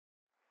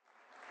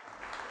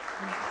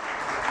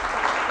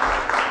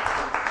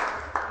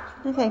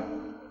Okay.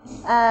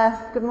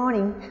 Good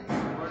morning.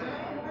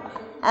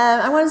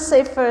 I want to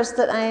say first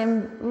that I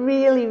am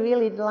really,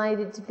 really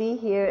delighted to be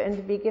here and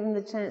to be given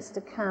the chance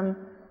to come.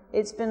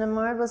 It's been a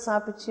marvelous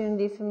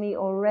opportunity for me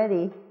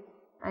already.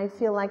 I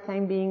feel like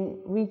I'm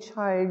being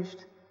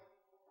recharged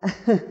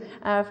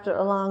after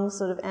a long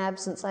sort of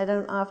absence. I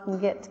don't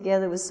often get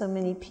together with so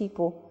many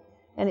people,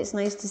 and it's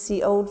nice to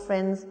see old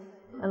friends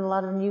and a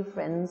lot of new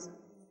friends.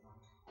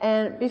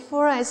 And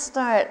before I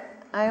start,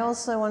 I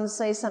also want to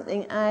say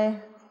something.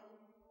 I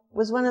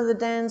was one of the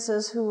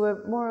dancers who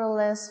were more or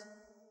less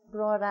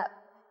brought up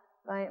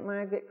by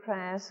Margaret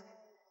Craske,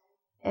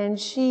 and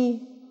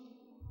she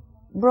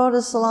brought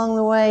us along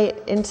the way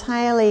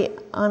entirely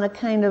on a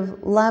kind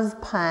of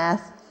love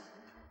path,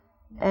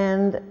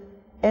 and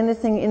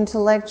anything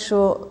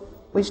intellectual,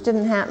 which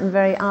didn't happen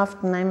very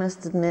often, I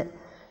must admit,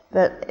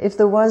 but if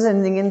there was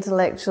anything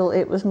intellectual,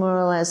 it was more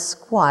or less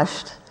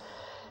squashed.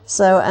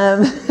 So,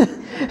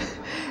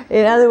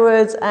 in other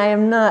words, I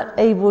am not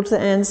able to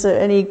answer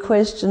any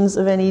questions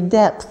of any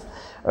depth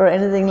or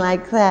anything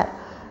like that.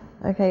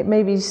 Okay,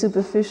 maybe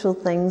superficial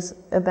things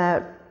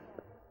about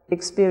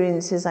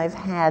experiences I've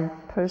had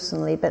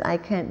personally, but I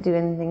can't do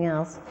anything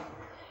else.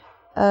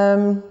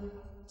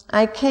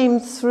 I came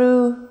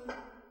through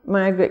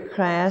Margaret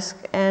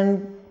Craske,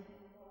 and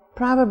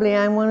probably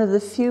I'm one of the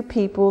few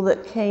people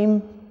that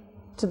came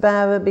to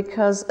Baba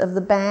because of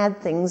the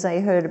bad things I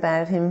heard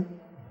about him.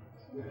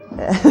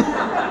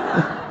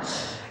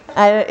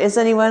 Has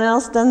anyone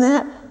else done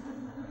that?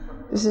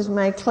 This is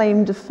my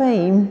claim to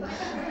fame.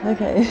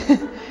 Okay.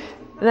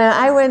 Now,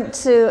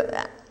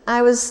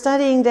 I was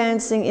studying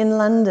dancing in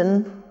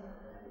London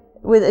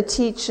with a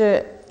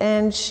teacher,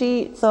 and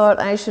she thought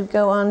I should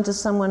go on to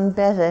someone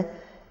better.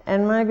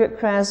 And Margaret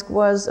Craske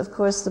was, of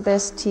course, the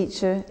best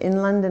teacher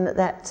in London at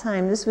that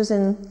time. This was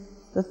in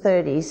the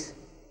 30s,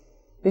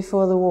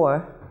 before the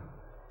war.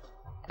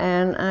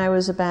 And I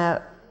was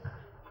about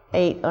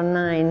 8 or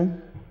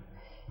 9.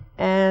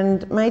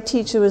 And my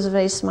teacher was a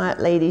very smart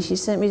lady. She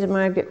sent me to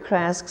Margaret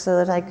Craske so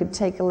that I could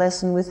take a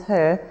lesson with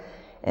her.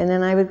 And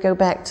then I would go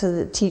back to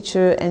the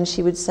teacher and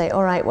she would say,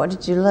 "All right, what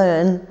did you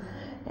learn?"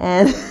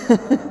 And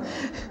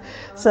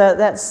so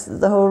that's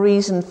the whole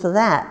reason for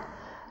that.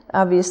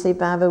 Obviously,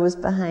 Baba was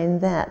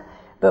behind that.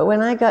 But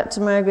when I got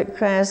to Margaret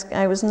Craske,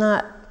 I was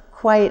not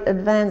quite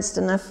advanced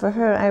enough for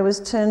her. I was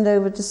turned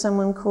over to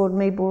someone called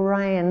Mabel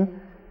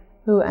Ryan,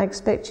 who I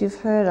expect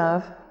you've heard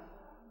of.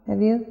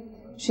 Have you?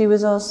 She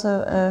was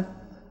also a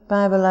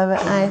Baba lover.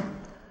 I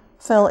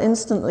fell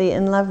instantly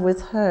in love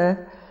with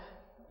her.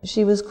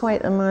 She was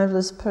quite a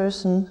marvelous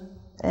person,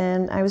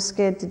 and I was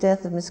scared to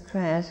death of Miss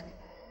Craske.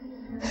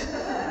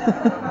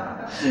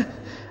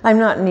 I'm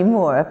not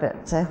anymore,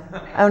 but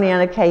only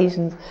on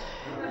occasions.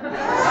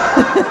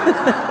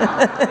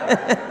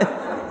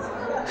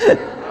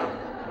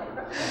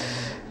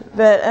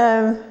 But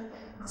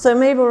so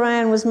Mabel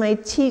Ryan was my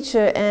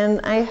teacher,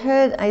 and I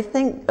heard, I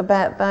think,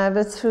 about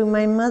Baba through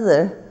my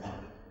mother,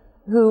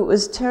 who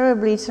was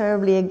terribly,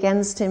 terribly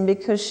against him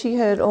because she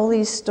heard all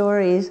these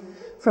stories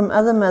from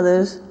other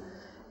mothers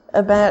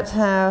about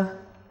how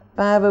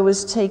Baba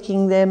was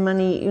taking their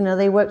money. You know,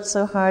 they worked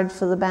so hard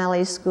for the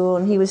ballet school,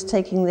 and he was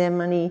taking their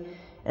money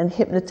and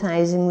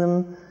hypnotizing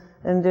them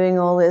and doing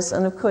all this.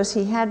 And of course,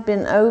 he had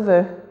been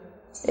over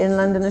in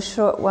London a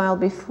short while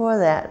before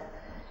that,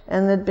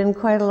 and there'd been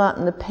quite a lot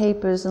in the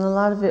papers, and a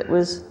lot of it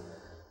was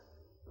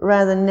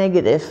rather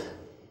negative.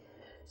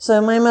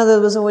 So my mother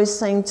was always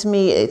saying to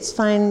me, "It's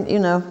fine, you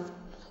know,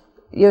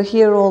 you'll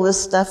hear all this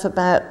stuff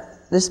about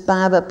this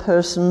Baba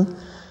person,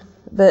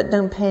 but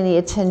don't pay any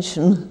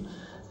attention,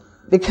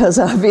 because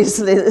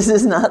obviously this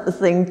is not the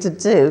thing to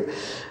do."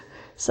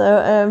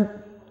 So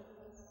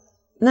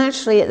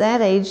naturally at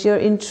that age you're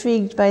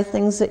intrigued by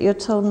things that you're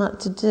told not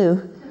to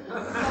do.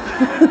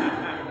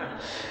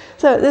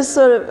 So this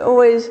sort of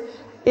always,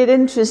 it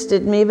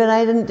interested me, but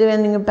I didn't do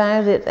anything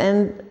about it,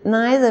 and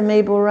neither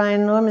Mabel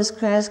Ryan nor Miss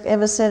Craske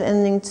ever said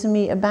anything to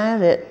me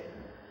about it.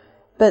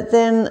 But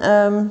then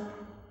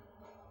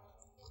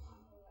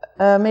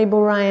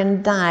Mabel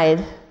Ryan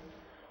died,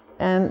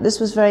 and this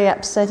was very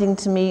upsetting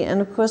to me,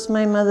 and of course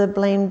my mother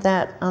blamed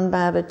that on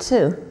Baba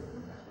too.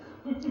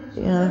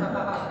 You know.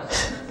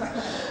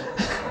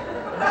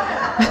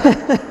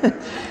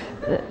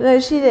 No,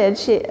 she did.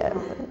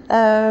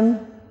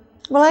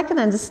 Well, I can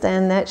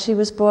understand that. She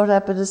was brought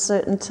up at a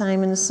certain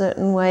time in a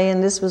certain way,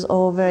 and this was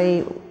all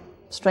very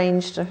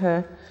strange to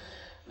her.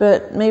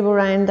 But Mabel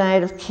Ryan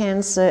died of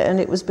cancer, and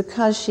it was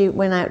because she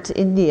went out to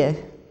India.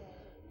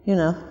 You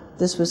know,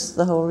 this was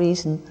the whole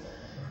reason.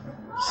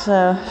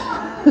 So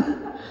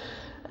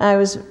I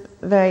was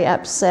very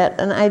upset,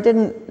 and I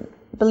didn't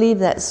believe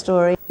that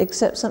story,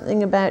 except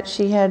something about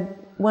she had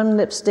one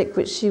lipstick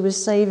which she was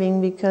saving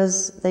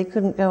because they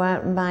couldn't go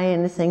out and buy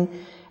anything.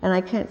 And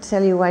I can't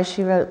tell you why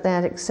she wrote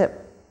that, except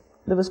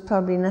there was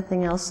probably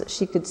nothing else that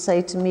she could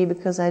say to me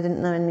because I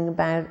didn't know anything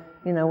about,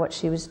 you know, what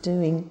she was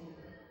doing.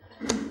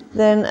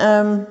 Then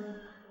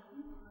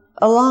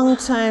a long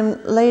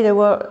time later,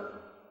 well,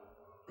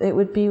 it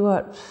would be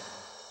what?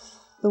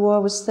 The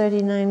war was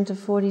 39 to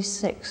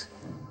 46,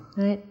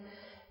 right?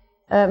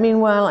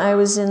 Meanwhile, I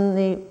was in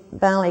the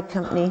ballet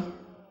company,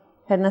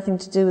 had nothing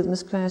to do with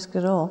Miss Craske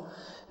at all.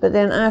 But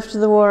then after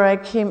the war, I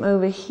came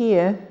over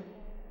here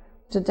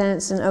to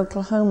dance in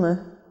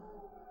Oklahoma.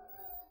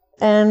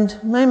 And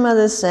my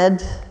mother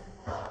said,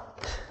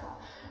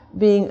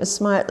 being a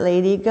smart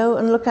lady, go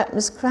and look at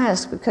Miss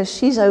Craske because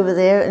she's over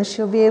there and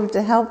she'll be able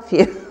to help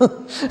you.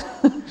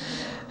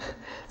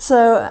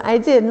 So I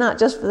did, not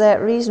just for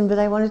that reason, but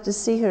I wanted to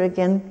see her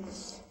again.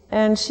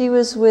 And she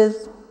was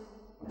with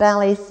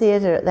ballet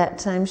theater at that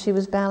time. She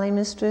was ballet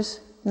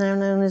mistress, now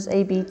known as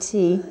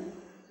ABT.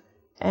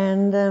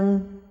 And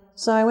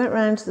so I went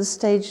round to the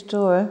stage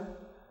door,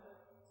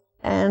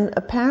 and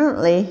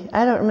apparently,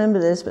 I don't remember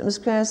this, but Miss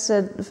Craske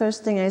said, the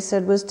first thing I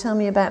said was, tell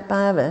me about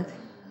Baba,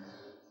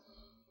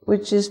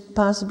 which is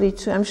possibly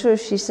true. I'm sure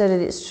if she said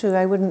it, it's true.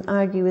 I wouldn't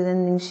argue with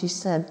anything she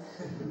said.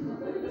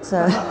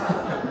 So,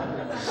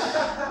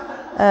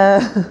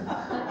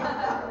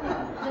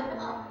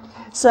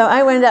 so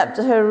I went up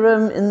to her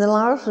room in the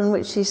Morton,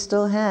 which she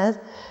still had,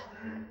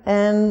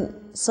 and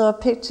saw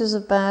pictures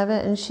of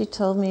Baba, and she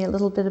told me a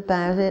little bit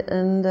about it,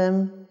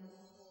 and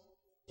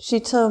she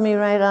told me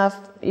right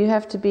off, you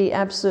have to be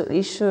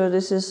absolutely sure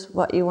this is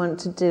what you want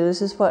to do.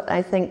 This is what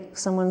I think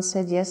someone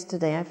said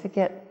yesterday. I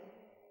forget,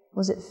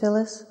 was it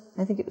Phyllis?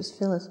 I think it was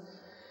Phyllis.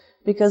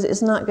 Because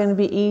it's not going to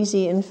be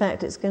easy. In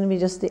fact, it's going to be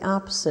just the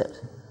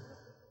opposite.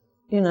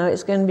 You know,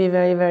 it's going to be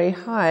very, very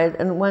hard,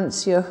 and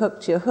once you're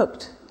hooked, you're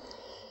hooked.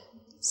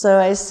 So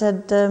I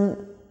said,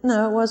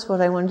 no, it was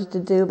what I wanted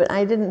to do, but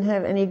I didn't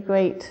have any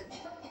great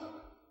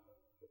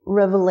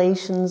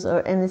revelations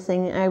or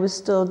anything. I was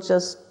still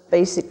just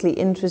basically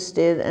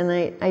interested, and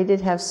I did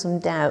have some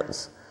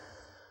doubts.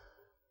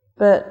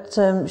 But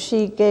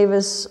she gave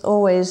us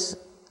always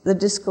the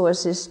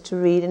discourses to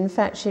read. In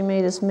fact, she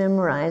made us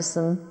memorize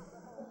them.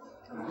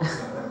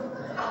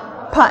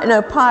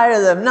 Part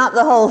of them, not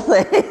the whole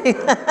thing.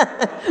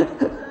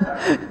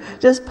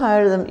 Just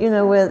part of them, you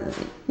know, where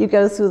you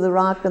go through the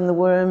rock and the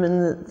worm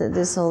and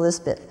this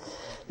bit,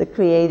 the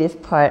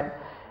creative part.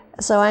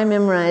 So I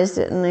memorized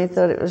it, and I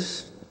thought it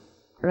was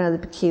rather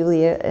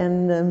peculiar.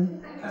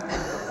 And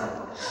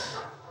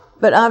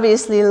but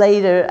obviously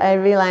later I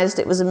realized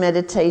it was a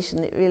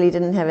meditation. It really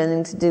didn't have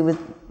anything to do with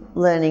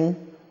learning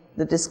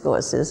the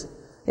discourses.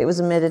 It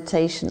was a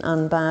meditation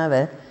on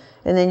Baba.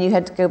 And then you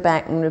had to go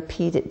back and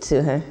repeat it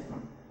to her,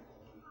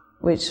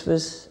 which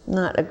was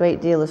not a great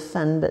deal of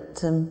fun,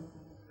 but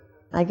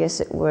I guess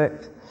it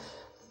worked.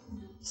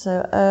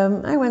 So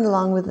I went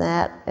along with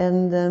that,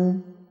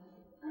 and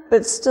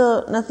but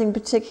still nothing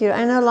particular.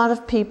 I know a lot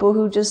of people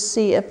who just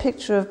see a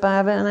picture of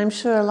Baba, and I'm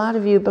sure a lot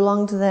of you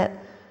belong to that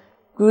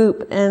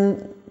group,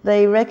 and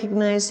they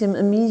recognize him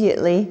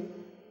immediately,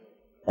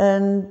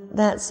 and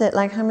that's it.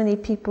 Like, how many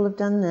people have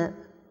done that?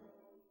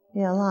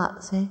 Yeah, a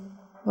lot, see?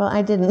 Well,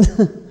 I didn't.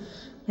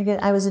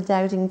 I was a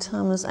doubting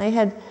Thomas. I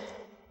had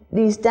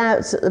these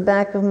doubts at the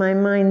back of my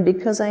mind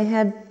because I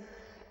had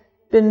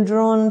been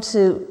drawn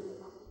to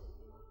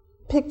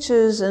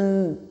pictures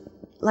and,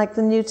 like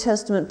the New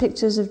Testament,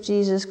 pictures of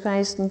Jesus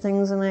Christ and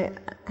things, and I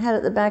had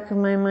at the back of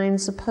my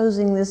mind,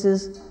 supposing this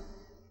is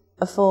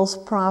a false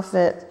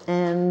prophet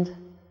and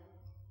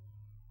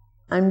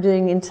I'm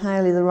doing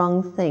entirely the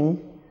wrong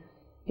thing,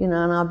 you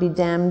know, and I'll be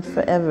damned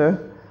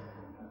forever.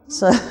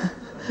 So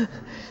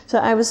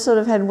I was sort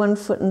of had one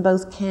foot in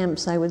both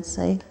camps, I would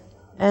say.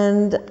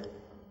 And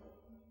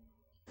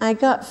I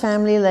got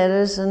family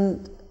letters,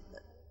 and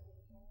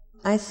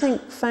I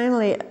think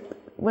finally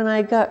when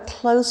I got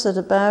closer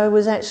to Baba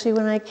was actually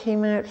when I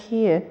came out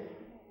here.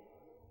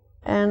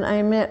 And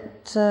I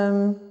met,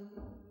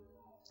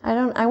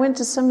 I went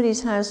to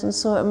somebody's house and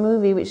saw a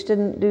movie which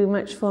didn't do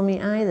much for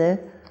me either.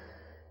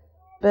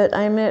 But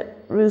I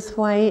met Ruth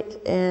White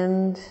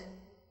and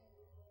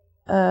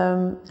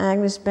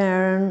Agnes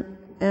Baron,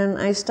 and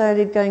I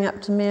started going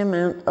up to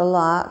Mehermount a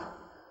lot.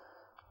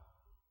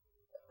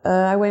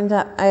 I went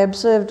up, I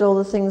observed all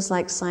the things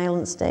like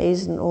silence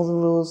days and all the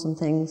rules and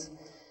things.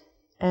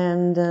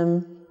 And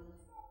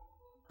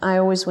I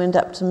always went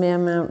up to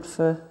Mehermount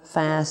for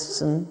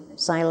fasts and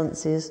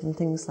silences and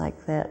things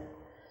like that.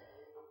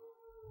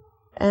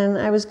 And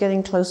I was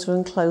getting closer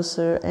and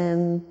closer,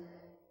 and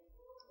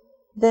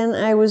then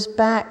I was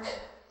back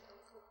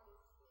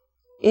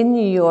in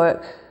New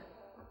York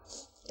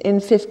in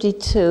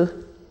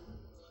 '52,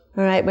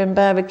 all right, when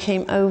Baba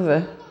came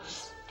over.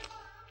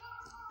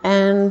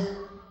 And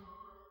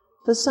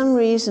for some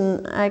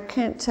reason, I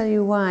can't tell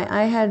you why,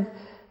 I had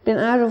been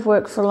out of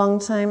work for a long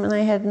time and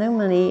I had no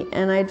money,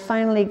 and I'd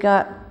finally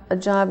got a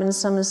job in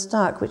summer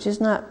stock, which is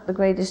not the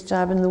greatest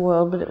job in the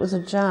world, but it was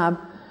a job.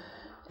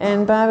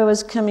 And Baba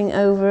was coming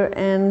over,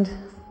 and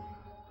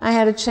I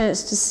had a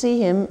chance to see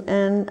him,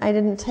 and I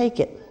didn't take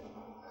it.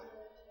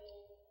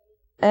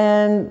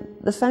 And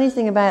the funny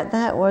thing about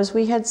that was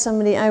we had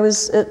somebody, I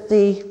was at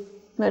the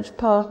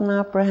Metropolitan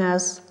Opera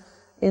House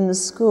in the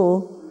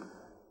school,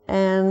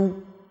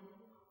 and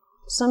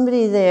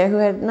somebody there who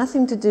had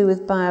nothing to do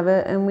with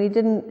Baba, and we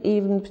didn't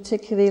even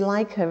particularly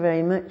like her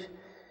very much,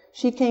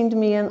 she came to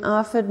me and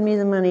offered me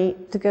the money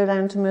to go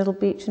down to Myrtle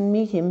Beach and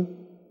meet him.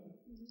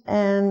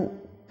 And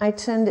I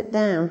turned it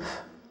down,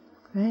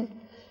 right?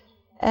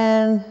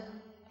 And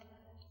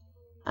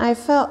I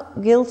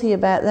felt guilty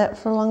about that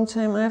for a long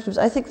time afterwards.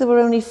 I think there were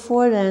only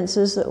 4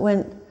 dancers that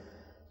went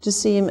to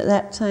see him at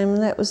that time,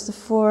 and that was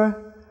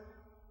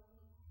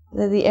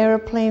the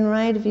aeroplane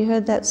ride. Have you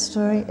heard that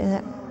story?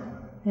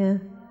 Yeah.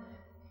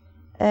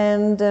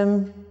 And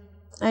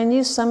I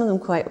knew some of them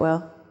quite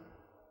well.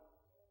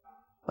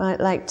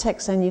 Like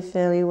Tex I knew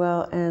fairly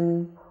well,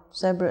 and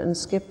Zebra and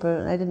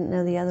Skipper. I didn't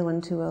know the other one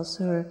too well,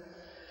 Sura.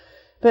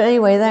 But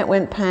anyway, that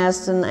went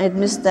past, and I'd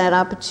missed that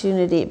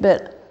opportunity.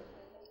 But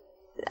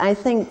I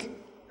think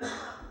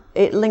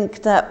it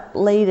linked up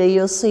later.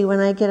 You'll see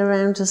when I get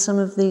around to some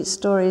of the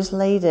stories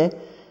later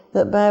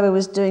that Baba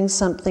was doing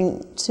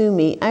something to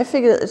me. I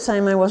figured at the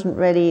time I wasn't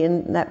ready,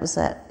 and that was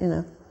that, you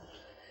know.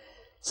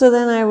 So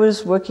then I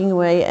was working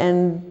away,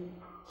 and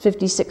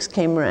 56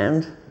 came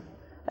around,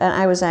 and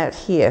I was out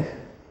here.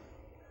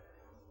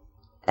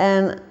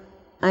 And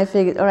I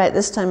figured, all right,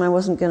 this time I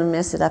wasn't going to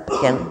mess it up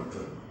again.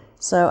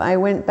 So I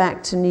went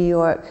back to New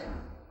York,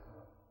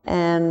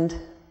 and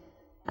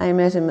I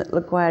met him at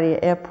LaGuardia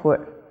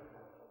Airport.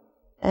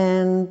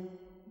 And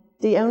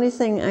the only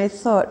thing I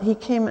thought, he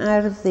came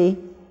out of the...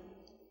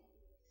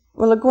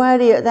 Well,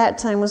 LaGuardia at that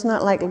time was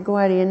not like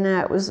LaGuardia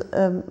now. It was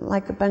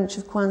like a bunch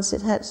of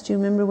Quonset huts. Do you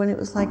remember when it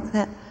was like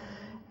that?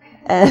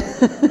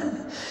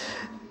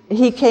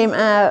 He came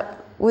out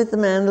with the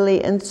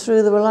mandali, and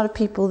there were a lot of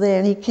people there,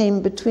 and he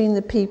came between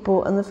the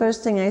people, and the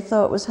first thing I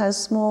thought was how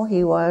small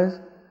he was.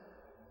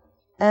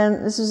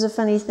 And this is a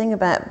funny thing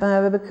about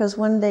Baba, because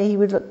one day he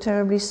would look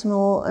terribly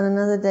small, and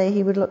another day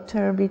he would look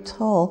terribly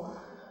tall.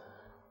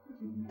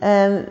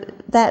 And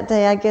that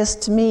day, I guess,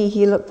 to me,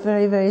 he looked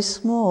very, very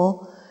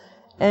small.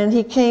 And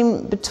he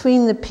came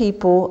between the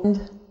people,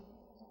 and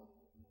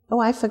oh,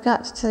 I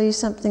forgot to tell you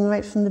something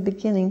right from the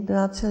beginning, but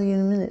I'll tell you in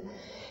a minute.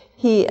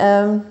 He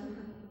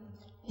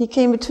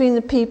came between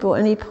the people,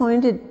 and he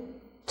pointed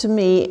to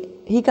me.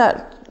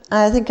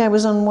 I think I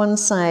was on one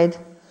side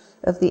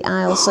of the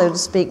aisle, so to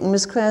speak, and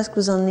Miss Craske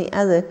was on the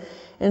other.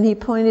 And he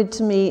pointed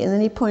to me, and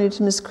then he pointed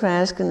to Miss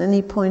Craske, and then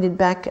he pointed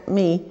back at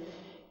me.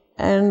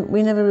 And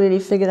we never really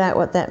figured out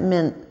what that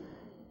meant,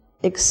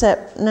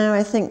 except now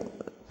I think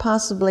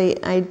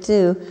possibly I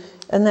do,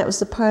 and that was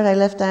the part I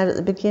left out at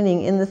the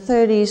beginning. In the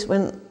 30s,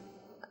 when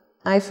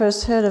I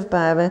first heard of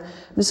Baba,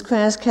 Miss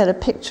Craske had a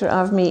picture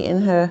of me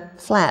in her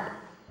flat,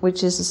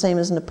 which is the same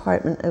as an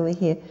apartment over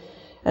here.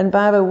 And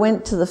Baba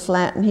went to the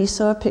flat, and he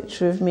saw a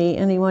picture of me,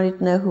 and he wanted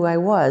to know who I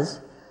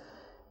was.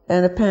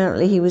 And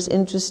apparently he was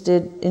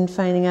interested in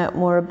finding out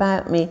more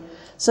about me.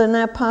 So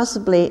now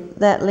possibly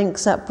that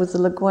links up with the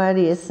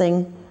LaGuardia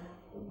thing,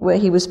 where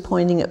he was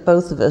pointing at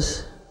both of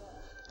us.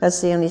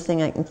 That's the only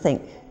thing I can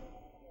think.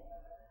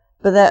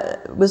 But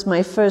that was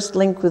my first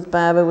link with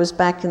Baba, was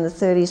back in the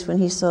 30s when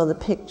he saw the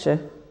picture.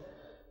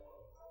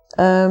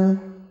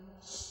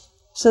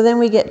 So then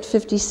we get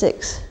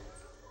 56.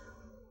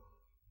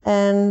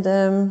 And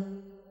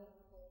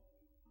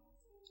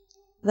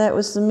that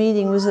was the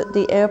meeting, was at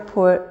the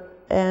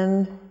airport,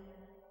 and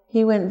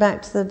he went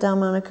back to the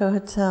Delmonico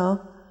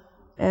Hotel,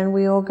 and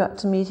we all got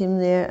to meet him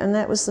there. And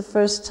that was the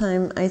first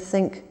time, I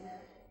think,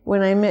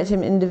 when I met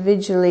him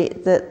individually,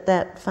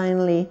 that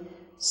finally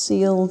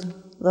sealed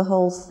the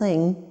whole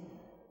thing.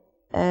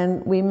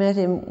 And we met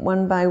him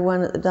one by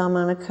one at the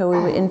Delmonico. We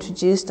were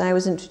introduced. I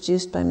was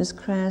introduced by Miss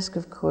Craske,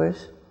 of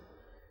course.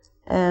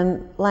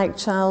 And like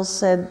Charles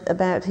said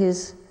about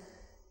his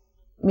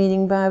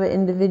meeting Baba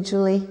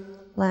individually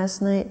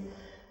last night,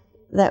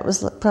 that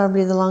was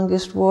probably the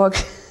longest walk.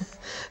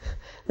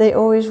 They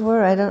always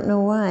were, I don't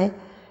know why.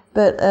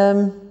 But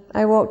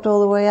I walked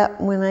all the way up,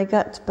 and when I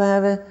got to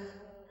Baba,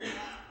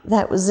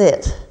 that was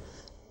it.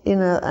 You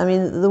know, I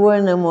mean, there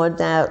were no more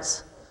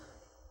doubts.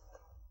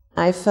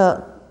 I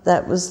felt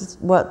that was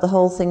what the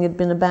whole thing had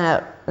been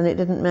about, and it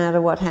didn't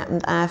matter what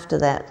happened after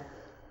that.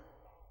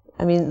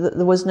 I mean,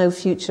 there was no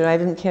future. I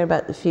didn't care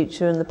about the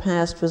future, and the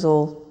past was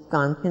all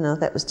gone. You know,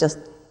 that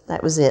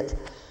was it.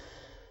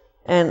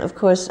 And of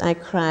course, I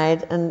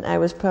cried, and I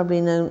was probably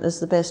known as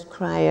the best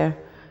crier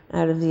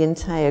out of the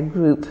entire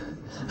group.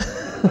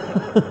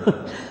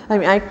 I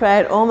mean, I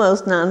cried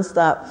almost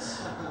nonstop,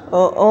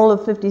 all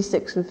of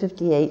 56 and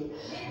 58.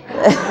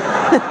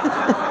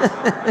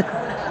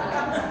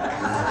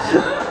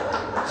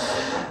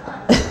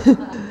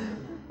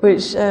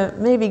 Which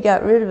maybe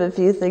got rid of a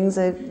few things.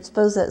 I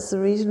suppose that's the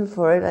reason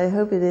for it. I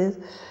hope it is.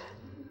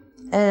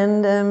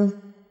 And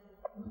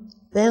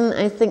then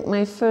I think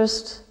my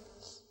first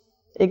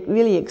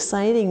really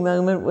exciting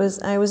moment was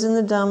I was in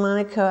the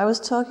Delmonico. I was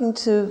talking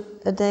to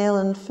Adele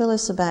and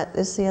Phyllis about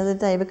this the other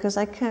day, because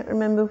I can't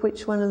remember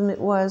which one of them it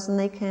was, and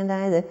they can't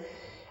either.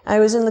 I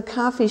was in the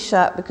coffee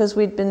shop because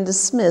we'd been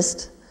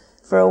dismissed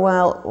for a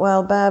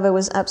while Baba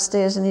was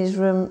upstairs in his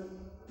room,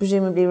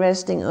 presumably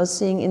resting or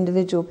seeing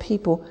individual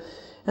people.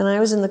 And I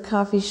was in the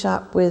coffee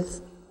shop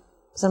with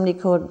somebody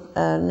called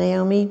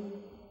Naomi,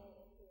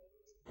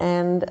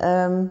 and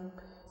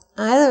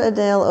either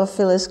Adele or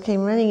Phyllis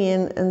came running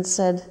in and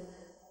said,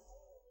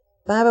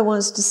 Baba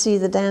wants to see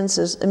the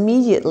dancers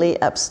immediately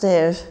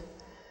upstairs.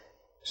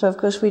 So of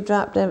course we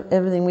dropped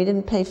everything. We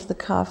didn't pay for the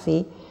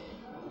coffee.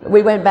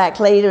 We went back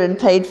later and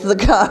paid for the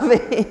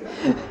coffee.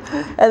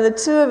 And the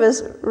two of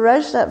us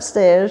rushed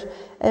upstairs,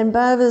 and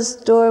Bava's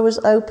door was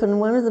open.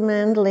 One of the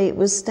mandali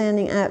was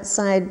standing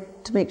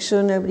outside to make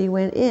sure nobody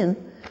went in.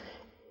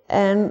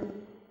 And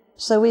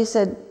so we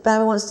said,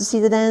 Baba wants to see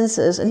the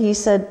dancers. And he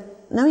said,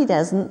 no, he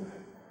doesn't.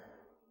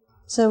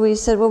 So we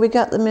said, well, we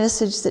got the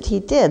message that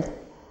he did.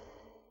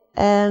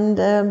 And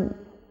the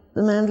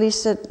mandali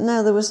said,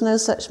 no, there was no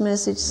such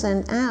message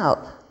sent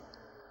out.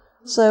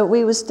 So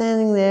we were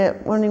standing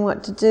there wondering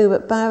what to do,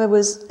 but Baba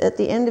was at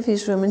the end of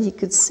his room and he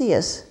could see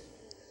us.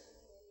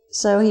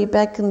 So he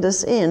beckoned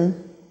us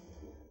in.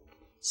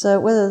 So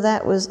whether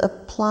that was a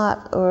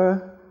plot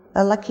or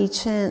a lucky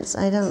chance,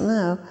 I don't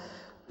know.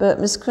 But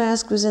Miss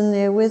Craske was in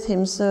there with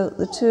him, so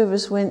the two of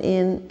us went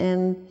in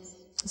and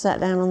sat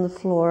down on the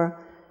floor,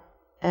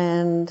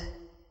 and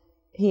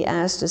he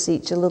asked us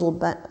each a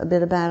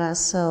bit about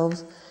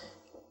ourselves.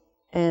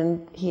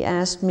 And he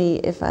asked me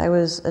if I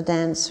was a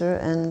dancer,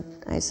 and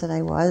I said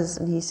I was,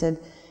 and he said,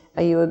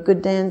 are you a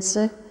good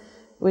dancer?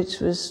 Which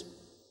was,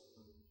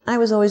 I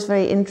was always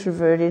very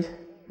introverted.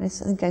 I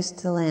think I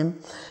still am.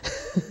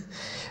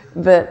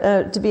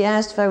 But to be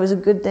asked if I was a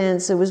good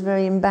dancer was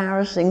very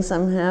embarrassing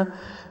somehow.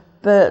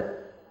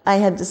 But I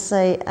had to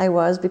say I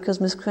was because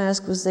Miss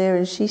Craske was there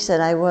and she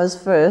said I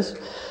was first.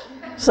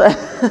 So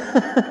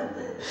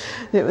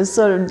it was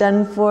sort of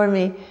done for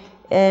me.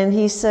 And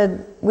he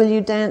said, will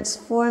you dance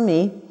for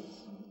me?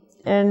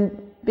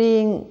 And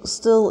being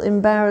still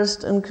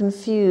embarrassed and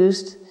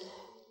confused,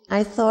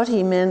 I thought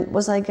he meant,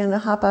 was I going to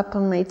hop up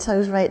on my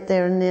toes right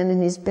there and then in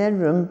his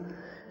bedroom?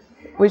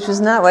 Which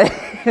was not what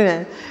he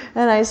meant.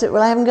 And I said,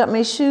 well, I haven't got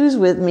my shoes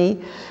with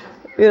me.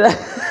 You know?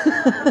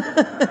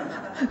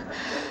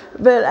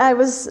 But I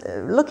was,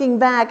 looking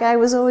back, I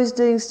was always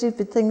doing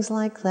stupid things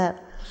like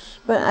that.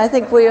 But I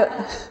think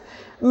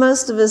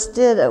most of us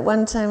did at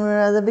one time or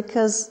other,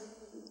 because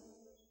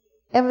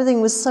everything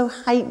was so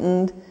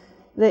heightened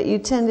that you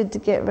tended to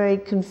get very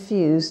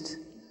confused.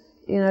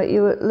 You know,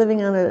 you were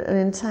living on an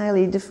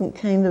entirely different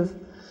kind of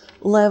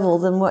level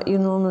than what you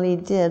normally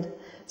did.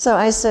 So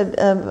I said,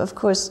 of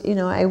course, you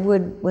know, I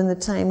would when the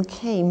time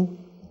came.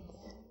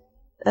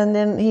 And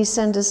then he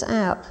sent us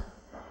out.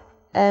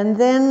 And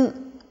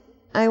then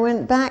I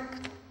went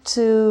back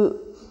to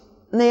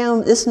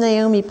Naomi. This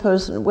Naomi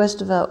person at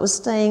Westerveld was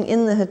staying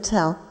in the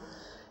hotel.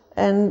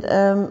 And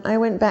I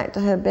went back to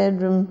her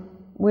bedroom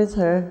with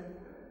her.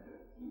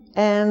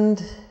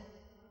 And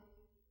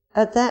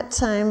at that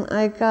time,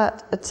 I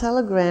got a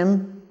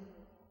telegram.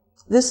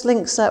 This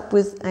links up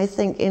with, I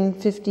think, in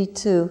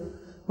 '52,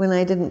 when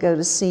I didn't go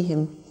to see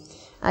him.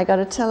 I got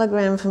a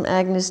telegram from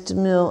Agnes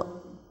Baron,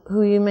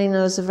 who you may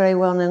know is a very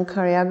well-known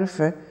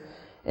choreographer,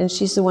 and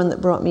she's the one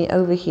that brought me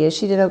over here.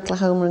 She did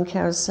Oklahoma and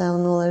Carousel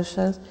and all those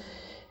shows.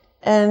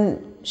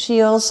 And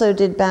she also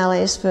did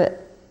ballets for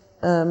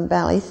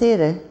ballet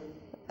theater.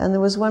 And there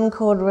was one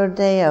called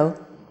Rodeo.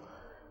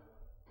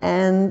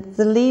 And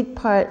the lead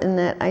part in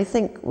that, I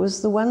think,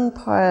 was the one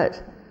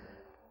part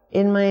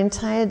in my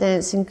entire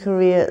dancing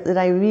career that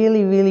I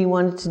really, really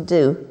wanted to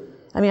do.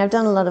 I mean, I've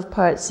done a lot of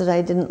parts that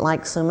I didn't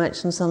like so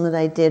much and some that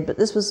I did, but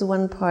this was the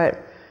one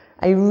part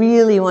I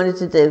really wanted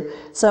to do.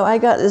 So I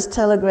got this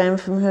telegram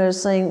from her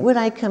saying, would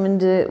I come and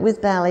do it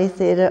with ballet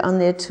theater on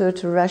their tour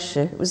to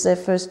Russia? It was their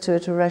first tour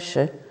to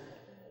Russia.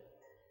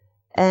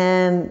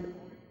 And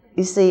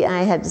you see,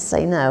 I had to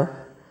say no,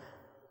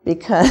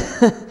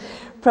 because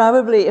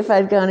probably if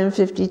I'd gone in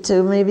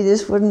 '52, maybe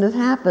this wouldn't have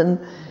happened.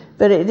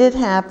 But it did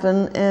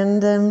happen,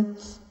 and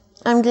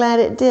I'm glad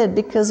it did,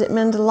 because it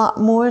meant a lot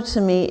more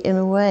to me in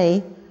a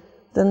way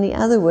than the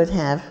other would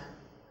have.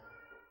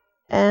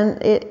 And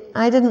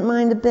I didn't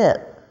mind a bit.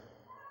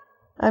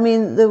 I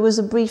mean, there was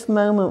a brief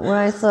moment where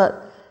I thought,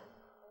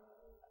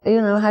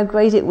 you know, how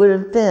great it would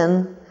have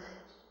been.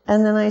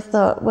 And then I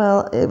thought,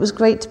 well, it was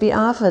great to be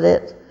offered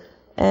it,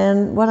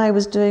 and what I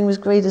was doing was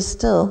greater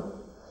still.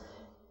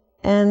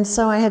 And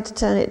so I had to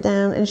turn it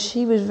down, and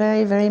she was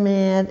very, very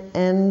mad,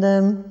 and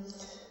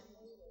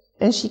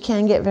she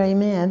can get very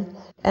mad.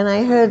 And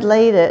I heard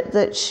later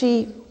that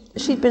she'd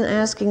been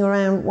asking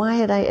around, why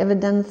had I ever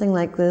done a thing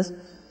like this?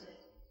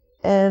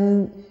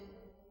 And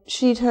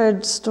she'd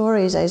heard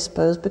stories, I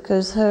suppose,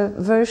 because her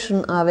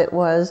version of it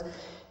was,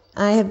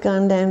 I had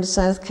gone down to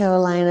South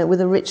Carolina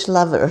with a rich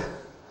lover.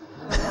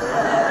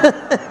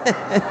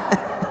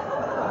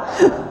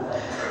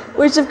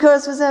 Which, of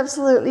course, was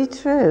absolutely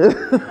true.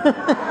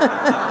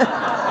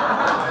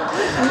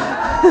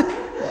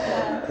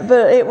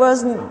 But it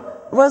wasn't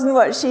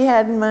what she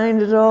had in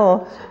mind at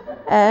all.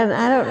 And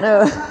I don't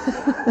know.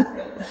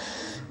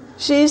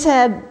 She's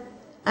had,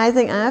 I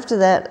think after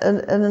that,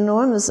 an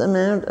enormous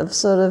amount of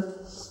sort of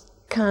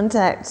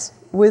contacts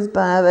with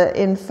Baba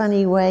in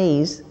funny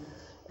ways.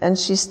 And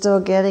she's still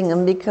getting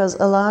them, because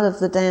a lot of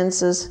the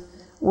dancers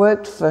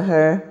worked for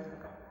her.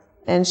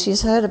 And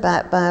she's heard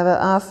about Baba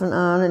off and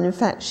on, and in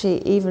fact she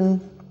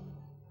even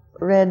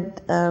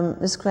read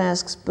Miss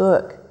Craske's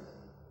book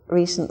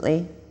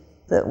recently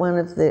that one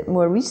of the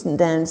more recent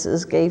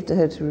dancers gave to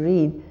her to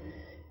read.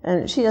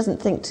 And she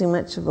doesn't think too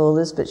much of all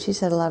this, but she's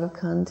had a lot of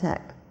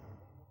contact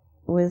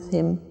with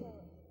him.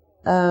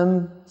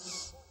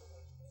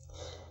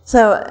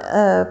 So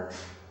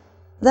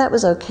that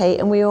was okay,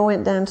 and we all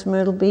went down to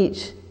Myrtle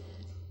Beach.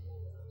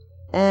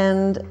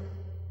 And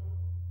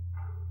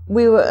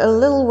we were a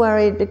little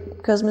worried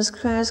because Miss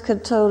Craske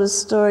had told us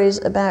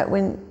stories about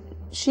when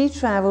she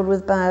traveled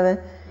with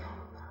Baba,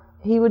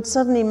 he would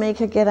suddenly make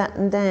her get up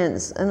and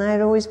dance. And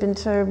I'd always been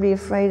terribly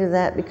afraid of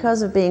that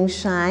because of being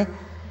shy.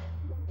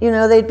 You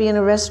know, they'd be in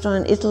a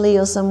restaurant in Italy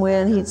or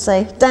somewhere and he'd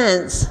say,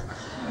 dance,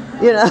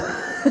 you know.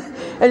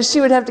 And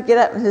she would have to get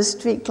up in her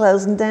street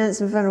clothes and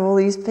dance in front of all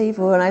these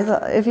people. And I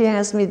thought, if he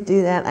asked me to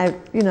do that,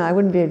 I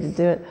wouldn't be able to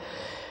do it.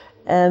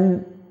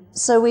 And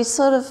so we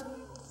sort of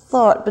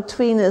thought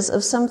between us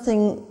of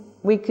something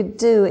we could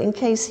do in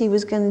case he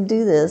was going to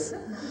do this,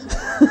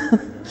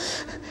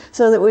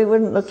 so that we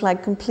wouldn't look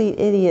like complete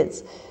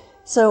idiots.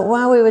 So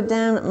while we were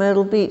down at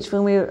Myrtle Beach,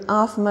 when we were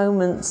off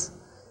moments,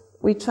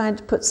 we tried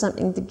to put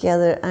something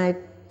together. I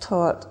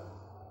taught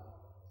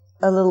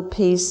a little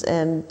piece,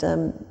 and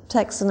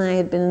Tex and I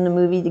had been in a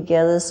movie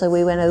together, so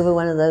we went over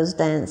one of those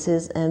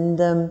dances,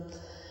 and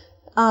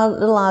our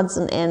little odds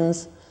and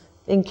ends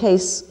in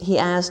case he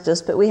asked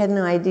us, but we had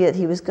no idea that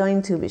he was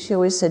going to, but she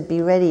always said,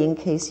 be ready in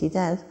case he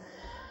does.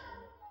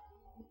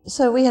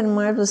 So we had a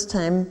marvelous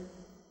time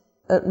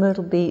at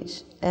Myrtle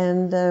Beach,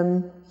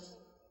 and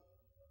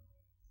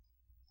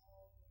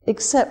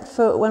except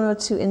for one or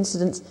two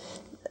incidents,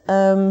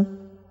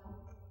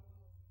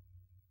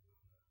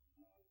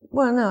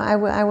 well, no,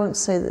 I won't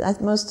say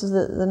that. Most of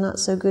the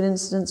not-so-good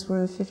incidents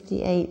were in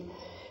 '58.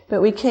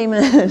 But we came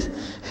out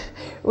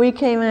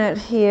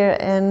here,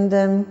 and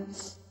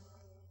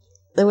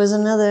there was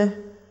another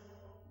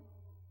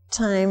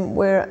time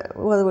where,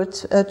 well, there were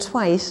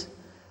twice,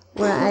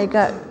 where I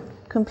got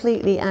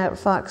completely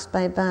outfoxed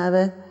by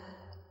Baba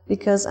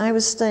because I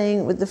was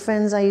staying with the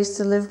friends I used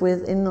to live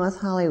with in North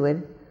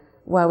Hollywood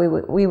while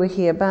we were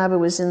here. Baba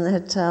was in the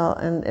hotel,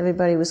 and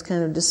everybody was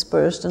kind of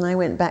dispersed, and I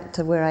went back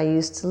to where I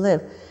used to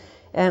live.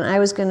 And I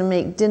was going to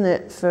make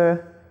dinner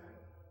for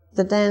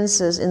the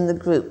dancers in the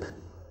group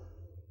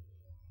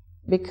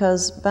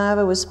because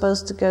Baba was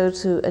supposed to go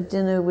to a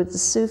dinner with the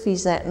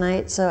Sufis that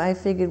night, so I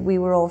figured we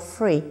were all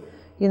free.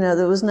 You know,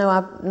 there was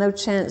no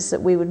chance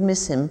that we would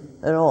miss him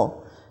at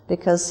all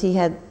because he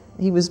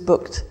was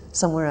booked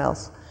somewhere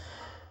else.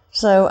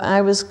 So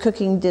I was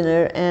cooking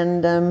dinner,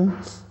 and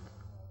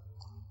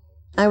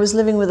I was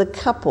living with a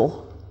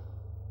couple,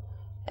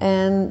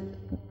 and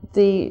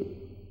the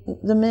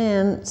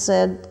man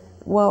said,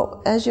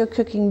 well, as you're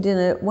cooking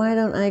dinner, why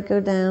don't I go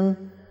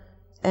down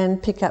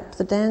and pick up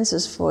the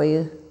dancers for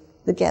you,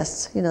 the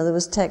guests. You know, there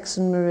was Tex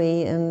and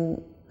Marie,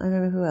 and I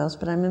don't know who else,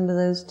 but I remember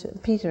those two,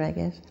 Peter, I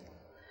guess.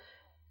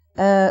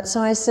 So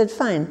I said,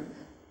 fine,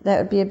 that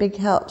would be a big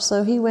help.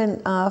 So he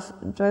went off,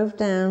 drove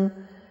down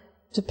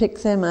to pick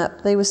them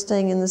up. They were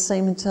staying in the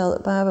same hotel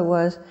that Baba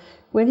was.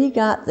 When he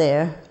got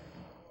there,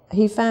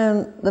 he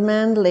found the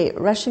mandali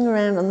rushing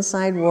around on the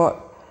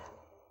sidewalk,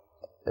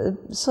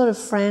 sort of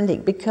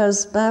frantic,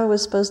 because Baba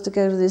was supposed to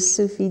go to this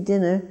Sufi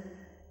dinner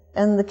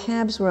and the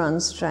cabs were on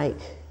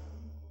strike.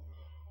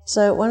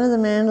 So one of the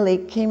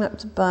mandali came up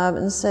to Bob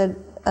and said,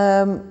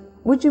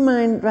 would you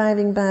mind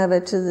driving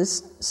Baba to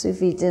this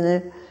Sufi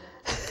dinner?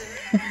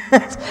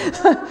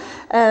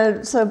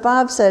 And so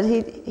Bob said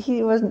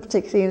he wasn't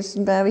particularly interested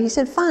in Baba. He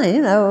said, fine,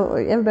 you know,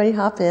 everybody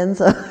hop in.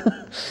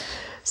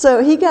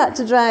 So he got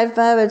to drive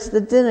Baba to the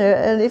dinner,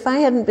 and if I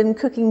hadn't been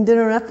cooking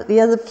dinner up at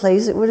the other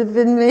place, it would have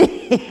been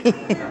me.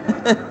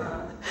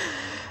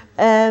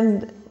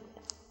 And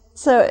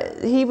so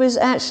he was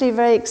actually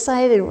very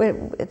excited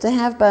to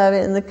have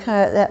Baba in the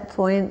car at that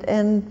point,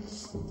 and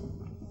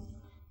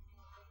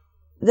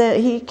then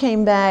he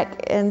came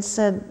back and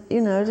said,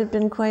 you know, it had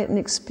been quite an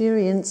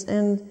experience,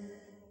 and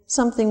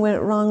something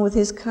went wrong with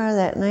his car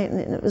that night, and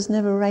it was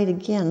never right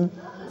again.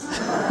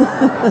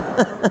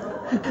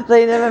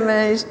 They never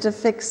managed to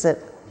fix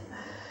it.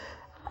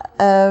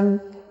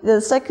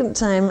 The second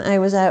time I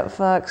was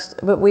outfoxed,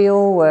 but we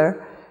all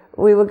were,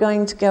 we were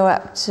going to go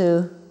up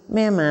to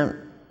Mehermount,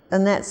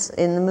 and that's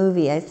in the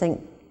movie, I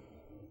think,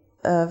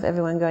 of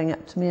everyone going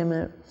up to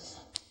Mehermount.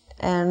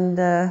 And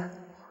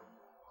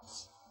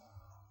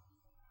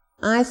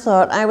I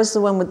thought I was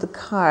the one with the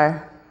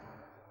car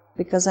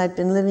because I'd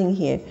been living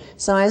here.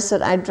 So I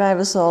said I'd drive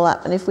us all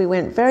up, and if we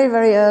went very,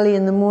 very early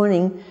in the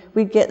morning,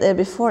 we'd get there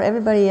before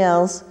everybody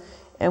else,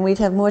 and we'd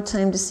have more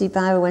time to see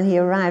Baba when he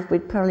arrived.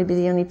 We'd probably be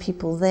the only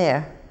people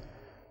there.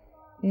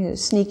 You know,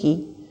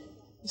 sneaky.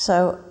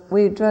 So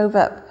we drove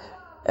up,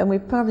 and we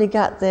probably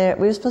got there,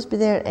 we were supposed to be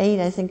there at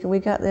 8, I think, and we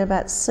got there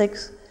about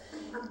 6.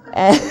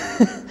 And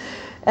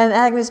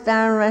Agnes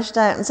Baron rushed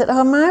out and said,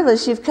 oh,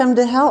 marvelous, you've come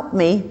to help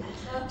me.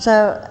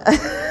 So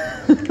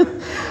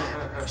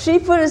she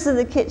put us in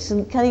the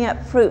kitchen cutting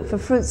up fruit for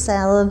fruit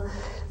salad.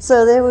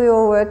 So there we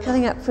all were,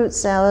 cutting up fruit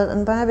salad,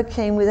 and Baba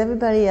came with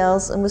everybody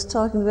else and was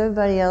talking to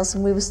everybody else,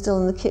 and we were still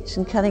in the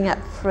kitchen cutting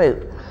up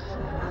fruit.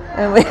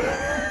 And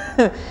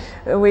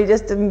we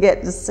just didn't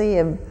get to see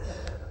him.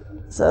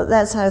 So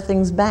that's how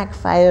things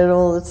backfired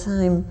all the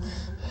time.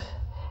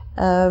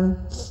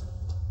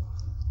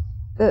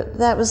 But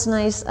that was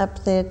nice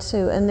up there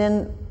too. And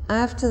then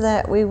after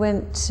that we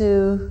went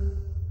to,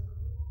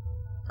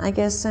 I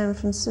guess, San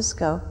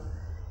Francisco.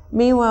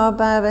 Meanwhile,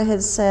 Baba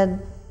had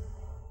said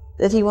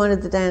that he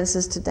wanted the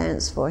dancers to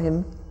dance for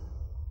him.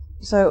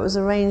 So it was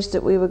arranged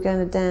that we were going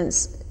to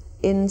dance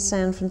in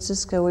San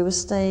Francisco. We were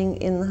staying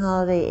in the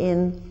Holiday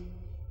Inn,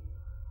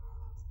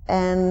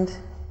 and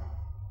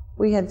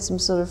we had some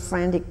sort of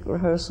frantic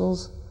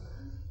rehearsals,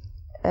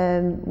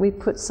 and we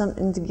put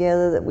something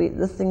together that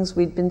the things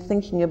we'd been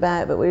thinking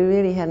about, but we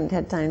really hadn't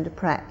had time to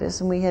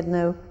practice, and we had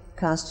no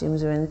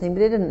costumes or anything,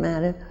 but it didn't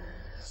matter.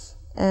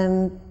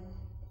 And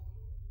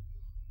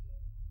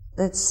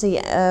let's see,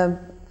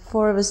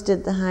 4 of us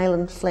did the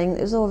Highland Fling.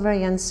 It was all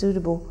very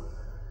unsuitable.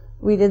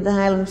 We did the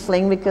Highland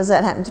Fling because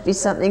that happened to be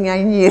something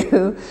I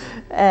knew.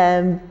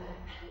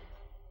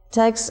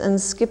 Tex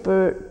and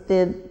Skipper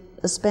did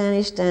a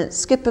Spanish dance.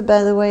 Skipper,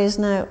 by the way,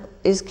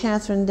 is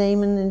Catherine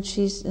Damon, and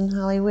she's in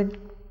Hollywood.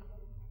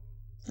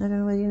 I don't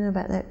know whether you know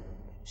about that.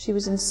 She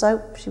was in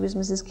Soap. She was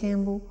Mrs.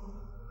 Campbell.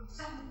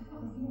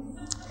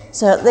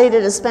 So they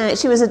did a Spanish.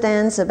 She was a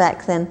dancer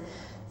back then.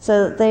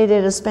 So they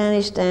did a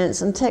Spanish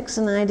dance, and Tex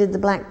and I did the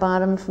Black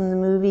Bottom from the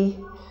movie,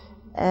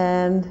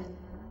 and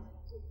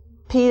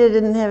Peter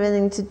didn't have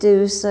anything to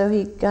do, so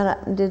he got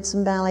up and did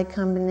some ballet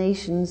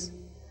combinations.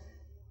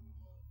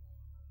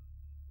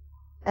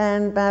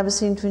 And Baba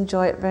seemed to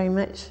enjoy it very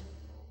much,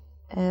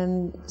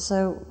 and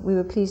so we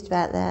were pleased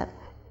about that.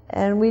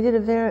 And we did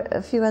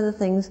a few other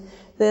things.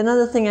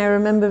 Another thing I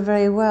remember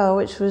very well,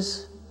 which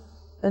was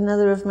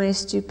another of my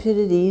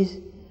stupidities,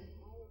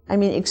 I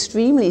mean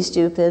extremely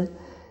stupid.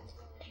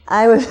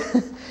 I was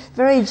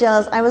very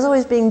jealous. I was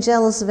always being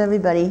jealous of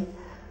everybody.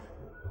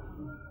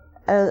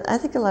 I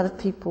think a lot of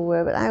people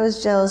were, but I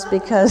was jealous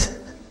because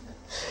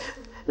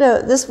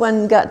no, this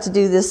one got to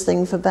do this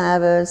thing for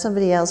Baba, and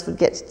somebody else would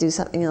get to do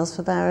something else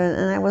for Baba,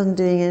 and I wasn't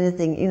doing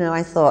anything. You know,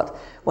 I thought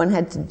one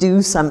had to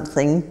do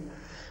something.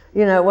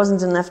 You know, it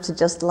wasn't enough to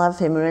just love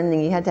him or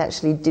anything. You had to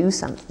actually do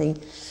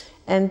something.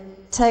 And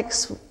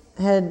Tex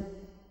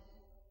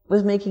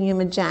was making him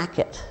a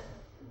jacket,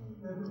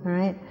 all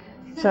right?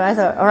 So I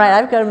thought, all right,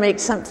 I've got to make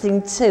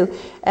something too.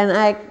 And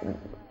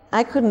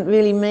I couldn't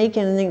really make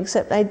anything,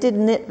 except I did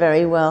knit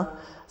very well.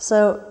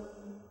 So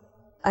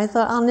I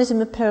thought, I'll knit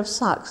him a pair of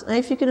socks. Now,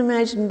 if you can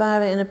imagine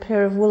Baba in a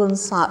pair of woolen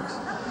socks.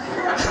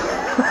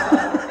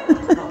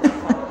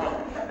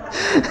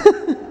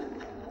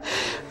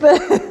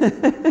 But,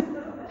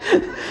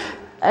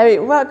 I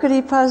mean, what could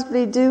he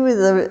possibly do with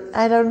them?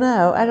 I don't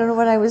know. I don't know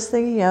what I was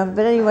thinking of.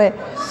 But anyway,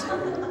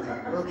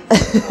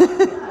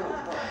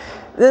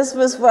 this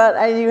was what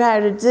I knew how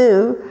to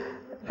do.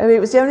 I mean, it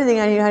was the only thing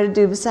I knew how to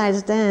do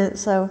besides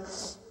dance. So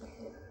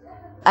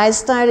I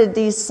started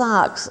these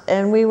socks,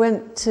 and we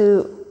went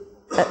to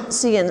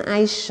see an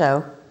ice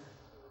show,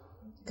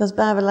 because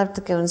Baba loved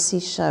to go and see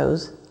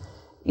shows.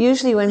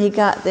 Usually when he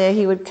got there,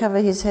 he would cover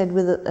his head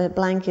with a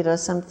blanket or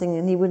something,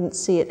 and he wouldn't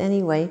see it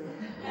anyway.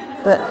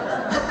 But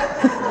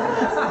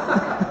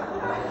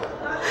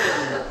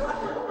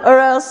or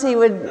else he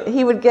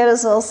would get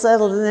us all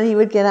settled, and then he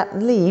would get up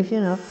and leave, you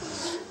know.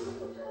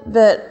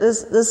 But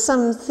there's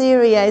some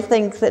theory, I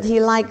think, that he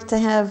liked to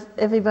have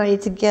everybody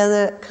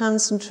together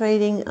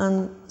concentrating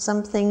on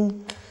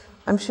something.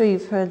 I'm sure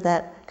you've heard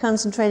that,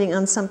 concentrating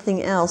on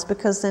something else,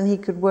 because then he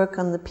could work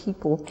on the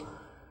people.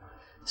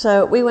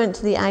 So we went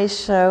to the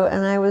ice show,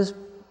 and I was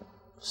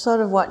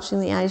sort of watching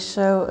the ice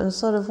show and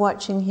sort of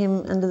watching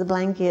him under the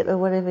blanket or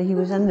whatever he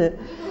was under.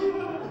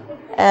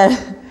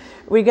 And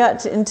we got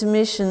to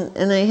intermission,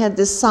 and I had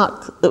this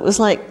sock that was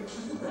like,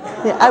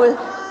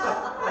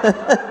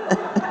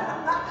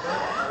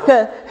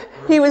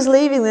 he was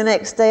leaving the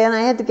next day, and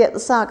I had to get the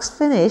socks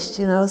finished,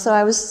 you know, so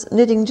I was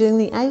knitting during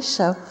the ice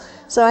show.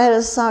 So I had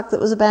a sock that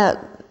was about,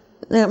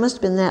 it must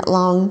have been that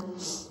long,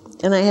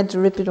 and I had to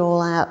rip it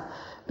all out.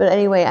 But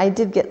anyway, I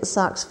did get the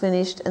socks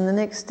finished, and the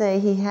next day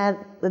he had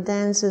the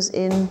dancers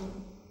in,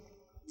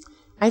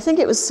 I think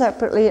it was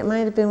separately, it might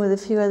have been with a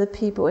few other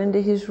people,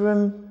 into his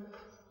room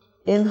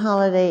in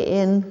Holiday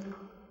Inn.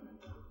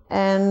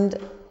 And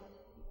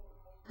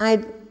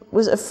I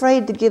was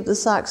afraid to give the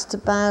socks to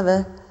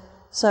Baba,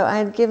 so I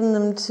had given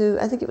them to,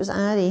 I think it was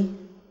Adi,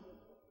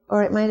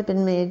 or it might have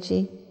been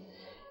Meiji,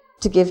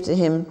 to give to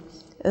him.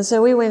 And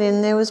so we went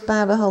in, there was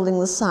Baba holding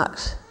the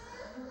socks.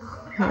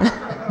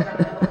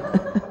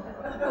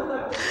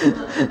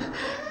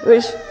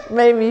 Which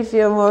made me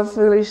feel more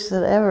foolish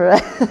than ever.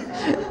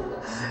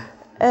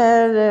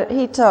 And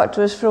he talked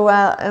to us for a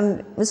while,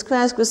 and Miss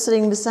Craske was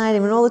sitting beside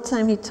him, and all the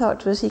time he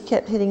talked to us, he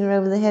kept hitting her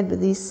over the head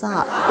with these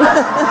socks.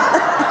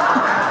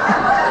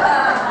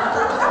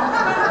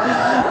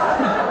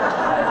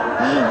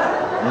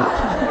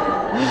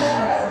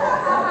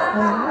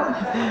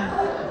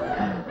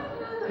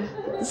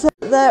 So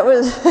that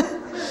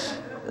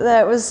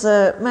was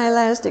my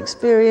last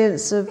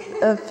experience of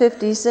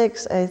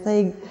 56, I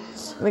think,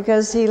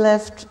 because he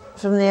left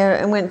from there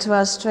and went to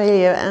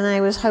Australia, and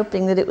I was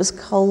hoping that it was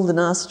cold in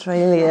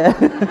Australia.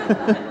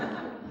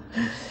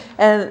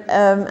 And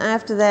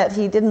after that,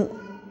 he didn't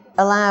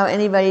allow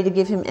anybody to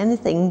give him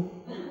anything.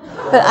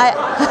 But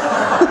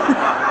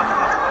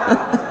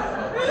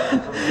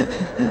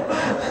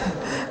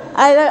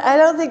I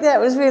don't think that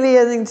was really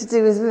anything to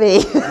do with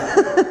me.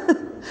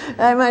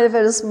 I might have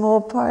had a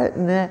small part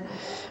in that.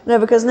 No,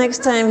 because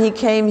next time he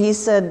came, he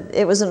said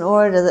it was an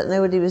order that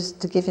nobody was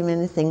to give him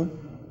anything.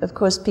 Of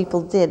course,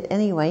 people did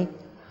anyway.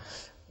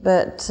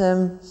 But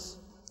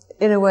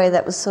in a way,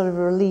 that was sort of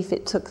a relief.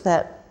 It took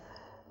that,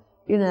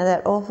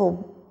 that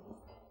awful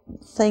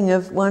thing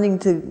of wanting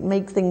to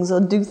make things or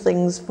do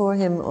things for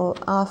him or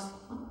off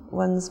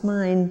one's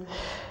mind.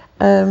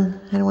 I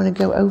don't want to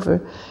go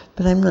over,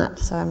 but I'm not,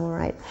 so I'm all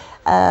right.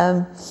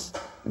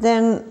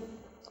 Then,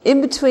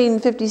 in between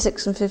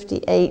 56 and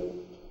 58,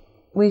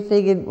 we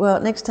figured, well,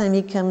 next time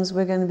he comes,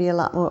 we're going to be a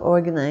lot more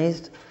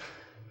organized.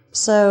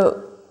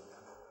 So,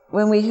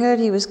 when we heard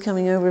he was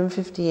coming over in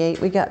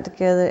 58, we got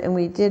together and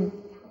we did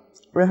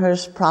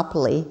rehearse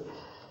properly.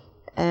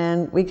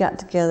 And we got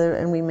together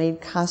and we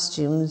made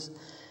costumes.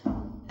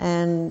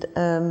 And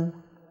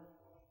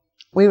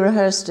we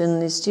rehearsed in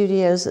the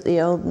studios at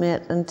the Old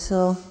Met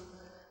until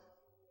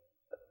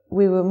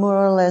we were more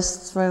or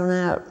less thrown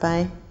out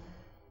by,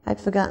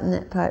 I'd forgotten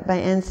that part, by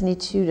Anthony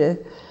Tudor,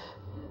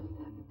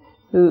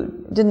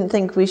 who didn't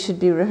think we should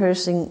be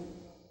rehearsing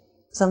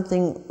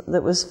something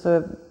that was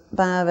for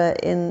Baba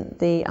in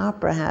the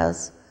opera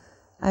house.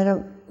 I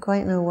don't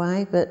quite know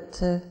why,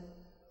 but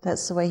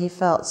that's the way he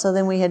felt. So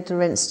then we had to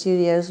rent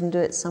studios and do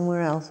it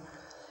somewhere else.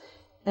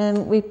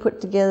 And we put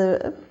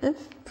together a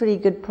pretty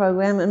good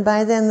program, and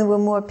by then there were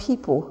more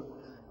people,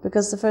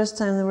 because the first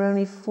time there were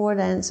only 4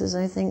 dancers,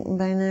 I think, and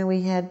by now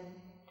we had,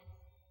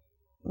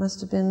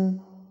 must have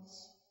been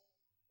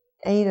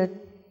 8 or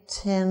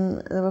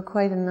 10, there were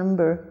quite a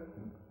number.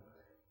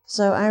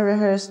 So I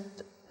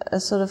rehearsed a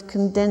sort of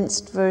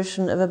condensed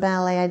version of a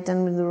ballet I'd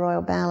done with the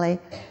Royal Ballet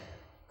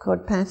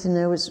called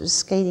Patinot, which was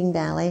skating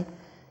ballet,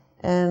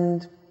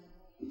 and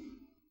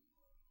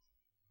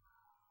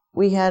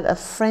we had a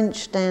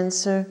French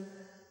dancer,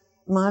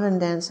 modern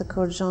dancer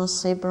called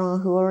Agnes Baron,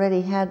 who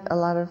already had a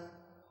lot of,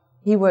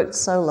 he worked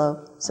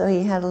solo, so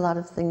he had a lot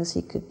of things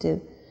he could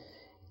do.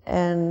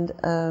 And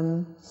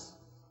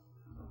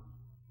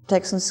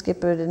Texan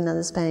Skipper did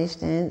another Spanish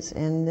dance,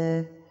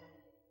 and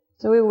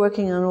so we were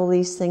working on all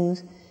these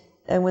things.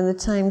 And when the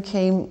time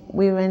came,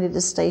 we rented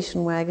a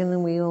station wagon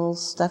and we all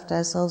stuffed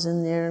ourselves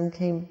in there and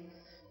came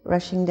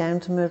rushing down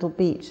to Myrtle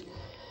Beach.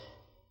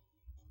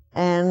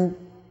 And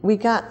we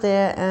got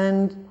there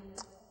and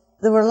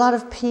there were a lot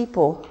of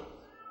people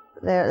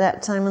there at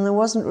that time, and there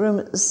wasn't room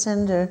at the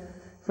center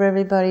for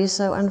everybody,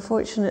 so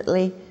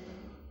unfortunately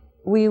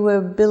we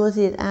were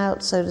billeted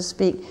out, so to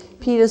speak.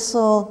 Peter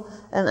Saul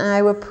and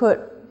I were put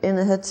in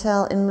a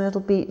hotel in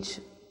Myrtle Beach,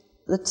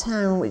 the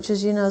town, which,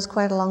 as you know, is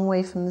quite a long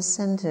way from the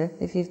center,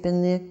 if you've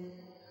been there.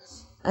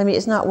 I mean,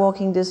 it's not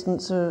walking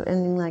distance or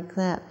anything like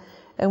that.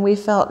 And we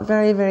felt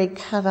very, very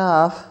cut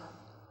off,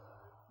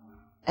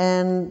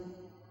 and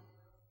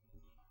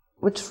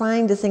we're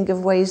trying to think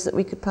of ways that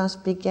we could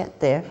possibly get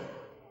there.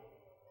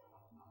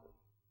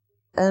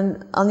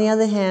 And on the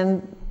other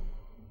hand,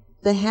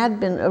 there had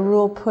been a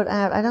rule put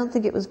out, I don't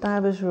think it was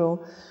Barbara's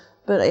rule,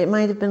 but it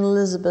might have been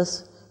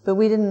Elizabeth's, but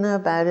we didn't know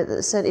about it,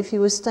 that said if you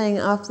were staying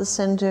off the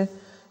center,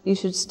 you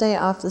should stay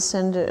off the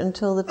center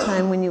until the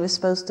time when you were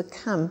supposed to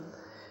come.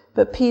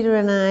 But Peter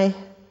and I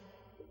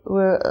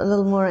were a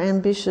little more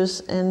ambitious,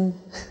 and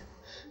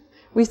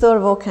we thought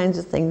of all kinds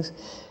of things.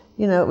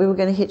 You know, we were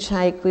going to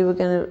hitchhike, we were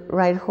going to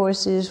ride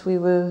horses, I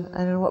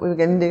don't know what we were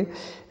going to do.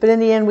 But in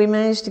the end, we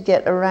managed to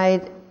get a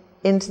ride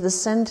into the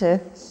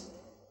center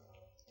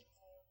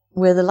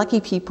where the lucky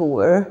people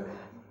were,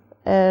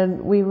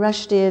 and we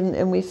rushed in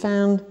and we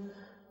found,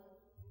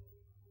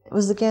 it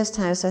was the guest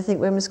house, I think,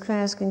 where Miss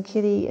Craske and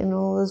Kitty and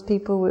all those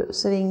people were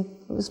sitting.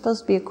 It was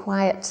supposed to be a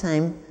quiet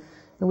time,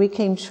 and we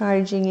came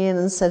charging in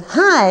and said,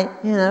 "Hi,"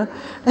 you know.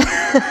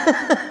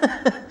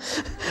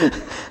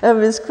 And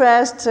Miss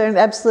Craske turned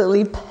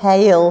absolutely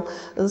pale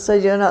and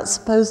said, "You're not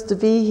supposed to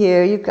be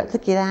here, you've got to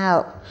get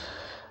out."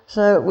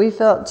 So we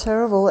felt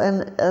terrible,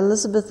 and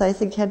Elizabeth, I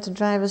think, had to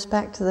drive us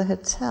back to the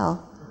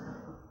hotel.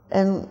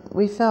 And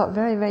we felt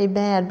very, very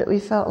bad, but we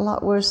felt a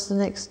lot worse the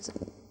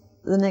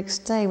next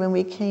day when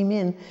we came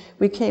in.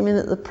 We came in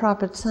at the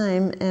proper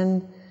time,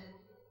 and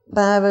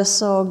Baba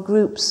saw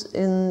groups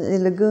in the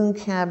lagoon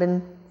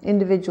cabin,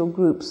 individual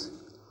groups.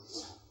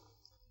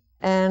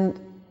 And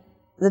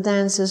the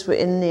dancers were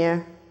in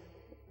there.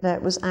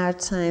 That was our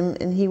time,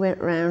 and he went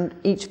round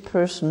each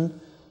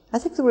person. I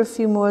think there were a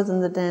few more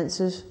than the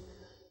dancers,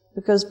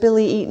 because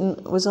Billy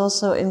Eaton was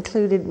also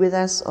included with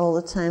us all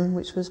the time,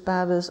 which was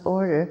Baba's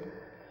order.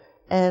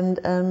 And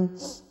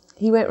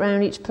he went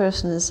round each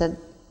person and said,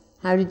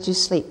 "How did you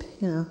sleep?"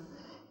 You know,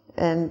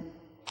 and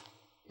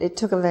it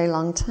took a very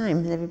long time.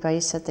 And everybody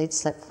said they'd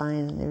slept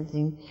fine and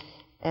everything.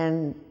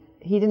 And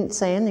he didn't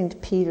say anything to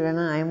Peter and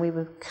I, and we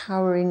were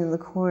cowering in the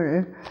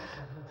corner.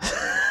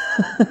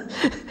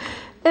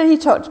 And he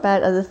talked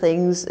about other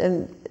things,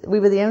 and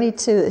we were the only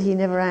two that he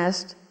never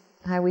asked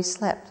how we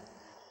slept.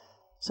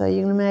 So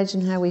you can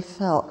imagine how we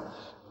felt.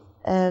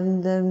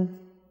 And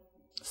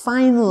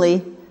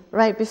finally,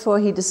 right before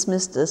he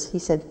dismissed us, he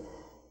said,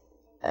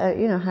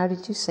 how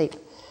did you sleep?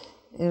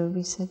 And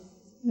we said,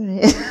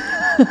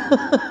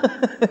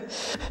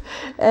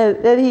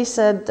 and then he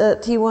said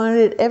that he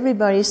wanted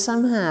everybody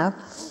somehow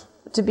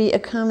to be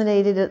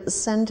accommodated at the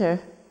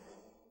center,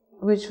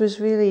 which was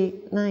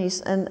really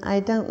nice. And I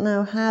don't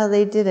know how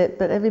they did it,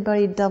 but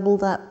everybody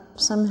doubled up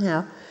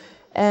somehow.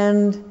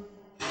 And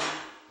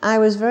I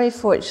was very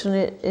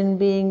fortunate in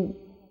being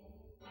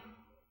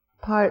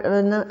part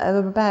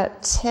of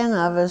about 10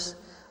 of us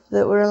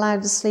that were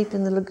allowed to sleep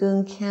in the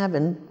lagoon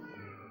cabin.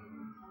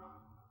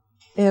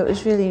 It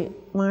was really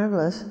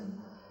marvelous.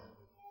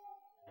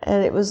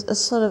 And it was a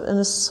sort of an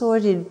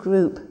assorted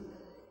group.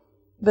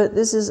 But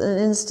this is an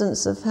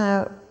instance of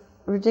how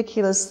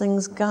ridiculous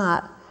things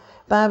got.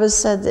 Baba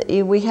said that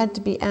we had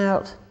to be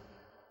out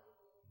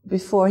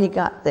before he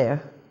got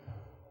there.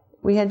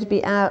 We had to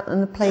be out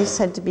and the place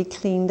had to be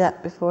cleaned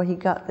up before he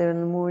got there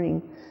in the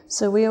morning.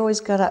 So we always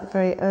got up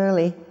very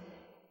early.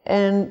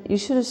 And you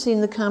should have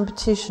seen the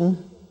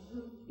competition,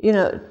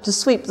 to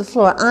sweep the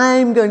floor.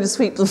 I'm going to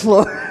sweep the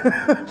floor.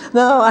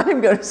 No, I'm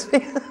going to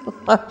sweep the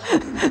floor.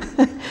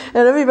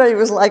 And everybody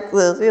was like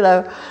this,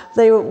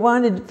 They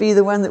wanted to be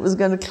the one that was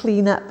going to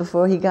clean up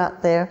before he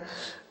got there.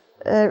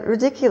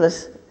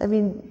 Ridiculous. I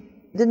mean,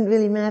 it didn't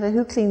really matter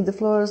who cleaned the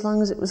floor as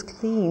long as it was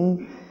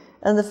clean.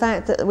 And the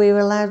fact that we were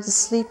allowed to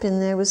sleep in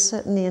there was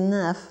certainly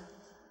enough.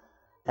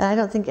 I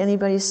don't think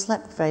anybody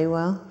slept very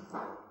well.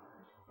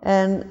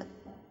 And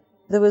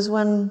there was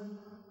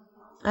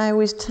I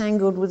was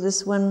tangled with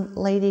this one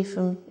lady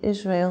from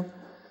Israel.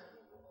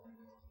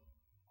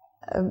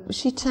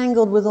 She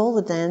tangled with all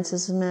the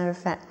dancers, as a matter of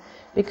fact,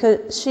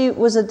 because she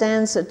was a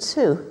dancer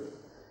too.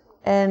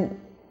 And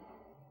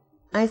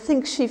I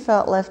think she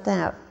felt left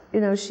out.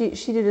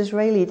 She did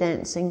Israeli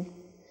dancing,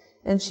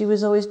 and she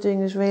was always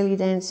doing Israeli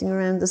dancing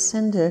around the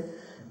center.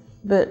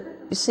 But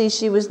you see,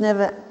 she was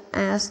never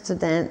asked to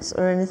dance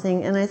or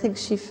anything, and I think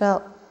she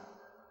felt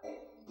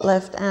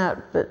left out.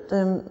 But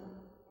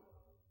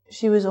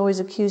she was always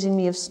accusing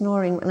me of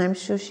snoring, and I'm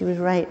sure she was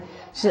right.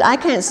 She said, I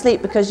can't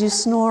sleep because you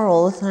snore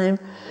all the time.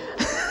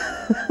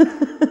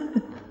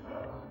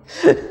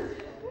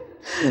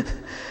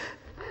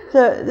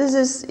 So this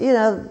is,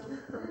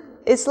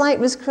 it's like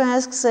Miss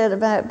Craske said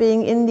about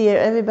being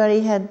India. Everybody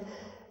had,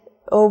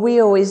 or we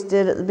always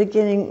did at the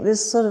beginning,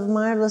 this sort of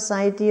marvelous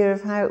idea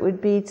of how it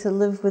would be to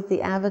live with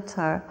the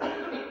avatar.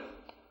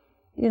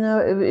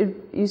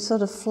 You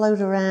sort of float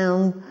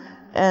around,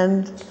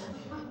 and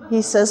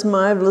he says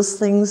marvelous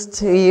things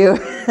to you.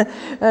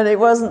 And it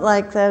wasn't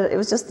like that, it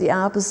was just the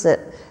opposite.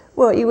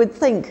 Well, you would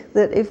think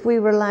that if we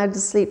were allowed to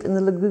sleep in the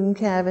lagoon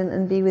cabin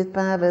and be with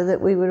Baba, that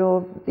we would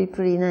all be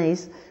pretty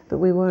nice, but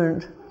we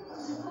weren't,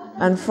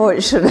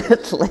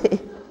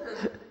 unfortunately.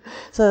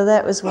 So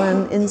that was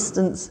one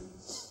instance.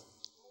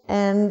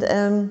 And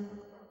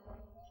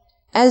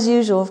as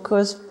usual, of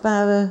course,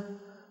 Baba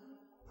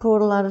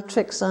pulled a lot of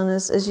tricks on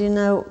us. As you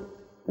know,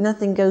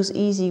 nothing goes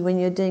easy when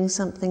you're doing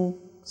something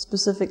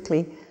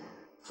specifically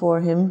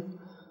for him.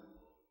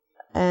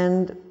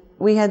 And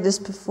we had this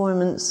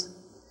performance,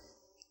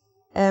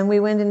 and we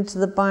went into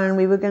the barn.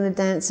 We were going to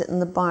dance it in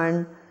the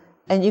barn,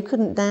 and you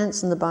couldn't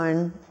dance in the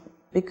barn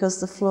because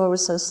the floor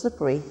was so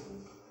slippery.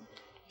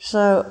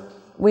 So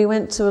we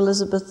went to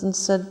Elizabeth and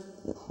said,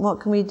 what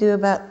can we do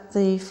about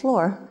the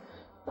floor?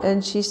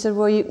 And she said,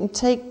 well, you can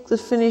take the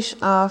finish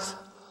off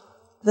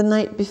the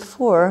night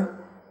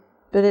before,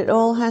 but it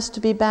all has to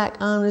be back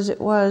on as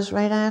it was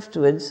right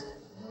afterwards.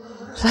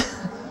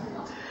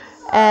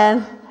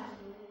 And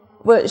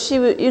but she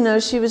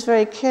was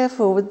very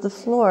careful with the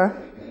floor.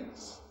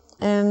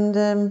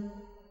 And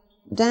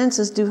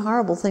dancers do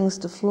horrible things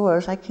to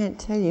floors, I can't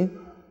tell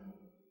you.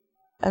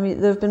 I mean,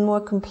 there have been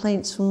more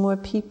complaints from more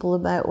people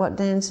about what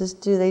dancers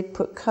do. They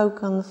put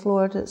Coke on the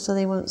floor so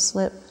they won't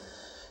slip,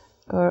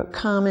 or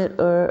Comet,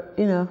 or,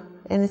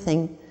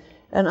 anything.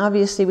 And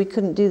obviously we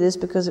couldn't do this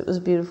because it was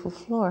a beautiful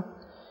floor.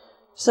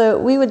 So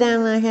we were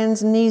down on our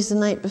hands and knees the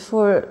night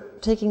before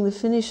taking the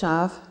finish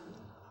off,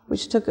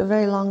 which took a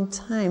very long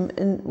time.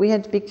 And we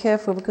had to be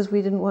careful because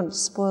we didn't want to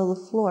spoil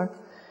the floor.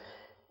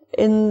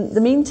 In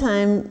the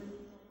meantime,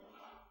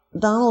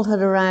 Donald had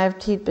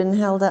arrived. He'd been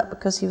held up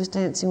because he was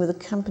dancing with a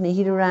company.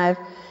 He'd arrived,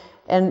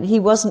 and he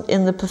wasn't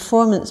in the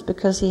performance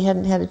because he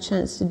hadn't had a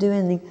chance to do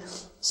anything.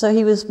 So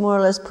he was more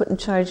or less put in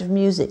charge of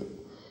music.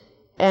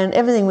 And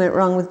everything went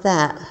wrong with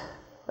that,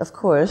 of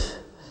course.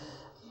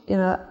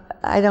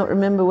 I don't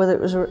remember whether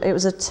it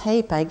was a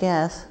tape, I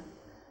guess.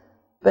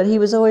 But he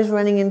was always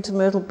running into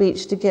Myrtle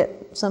Beach to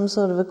get some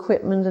sort of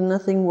equipment, and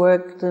nothing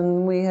worked,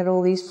 and we had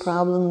all these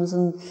problems.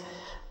 And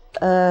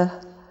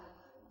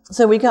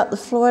so we got the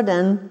floor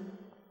done,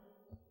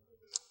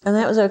 and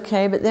that was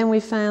okay. But then we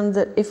found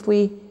that if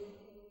we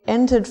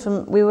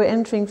were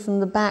entering from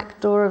the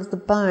back door of the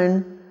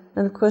barn,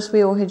 and of course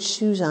we all had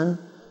shoes on,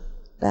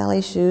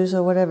 ballet shoes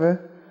or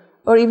whatever,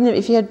 or even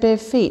if you had bare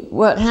feet.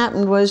 What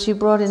happened was you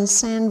brought in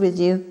sand with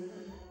you,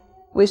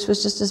 which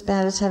was just as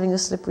bad as having a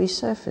slippery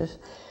surface.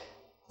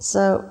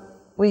 So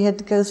we had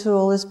to go through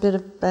all this bit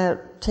about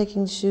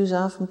taking the shoes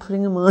off and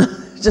putting them on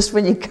just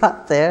when you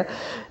got there,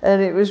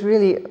 and it was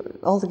really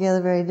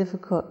altogether very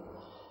difficult.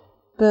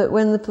 But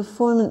when the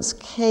performance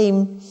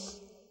came,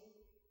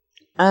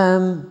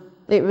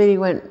 it really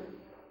went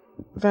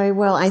very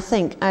well, I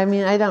think. I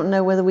mean, I don't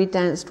know whether we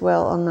danced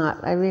well or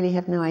not. I really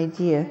have no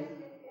idea.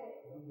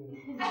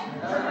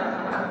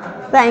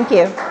 Thank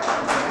you.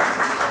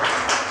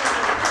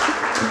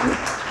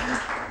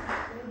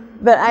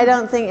 But I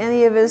don't think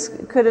any of us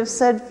could have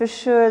said for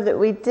sure that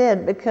we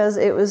did, because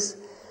it was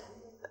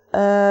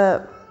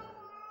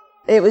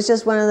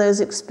just one of those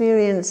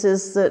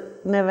experiences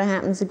that never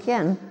happens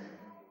again,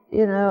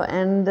 you know,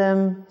 and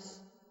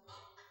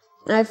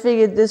I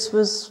figured this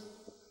was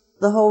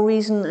the whole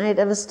reason I'd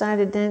ever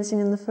started dancing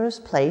in the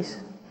first place.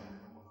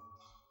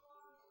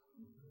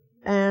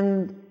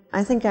 And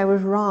I think I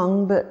was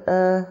wrong, but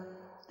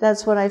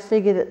that's what I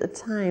figured at the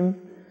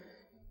time.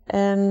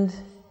 And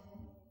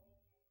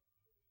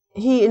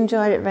he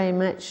enjoyed it very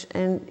much,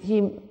 and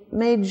he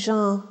made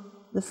Jean,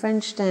 the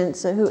French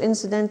dancer, who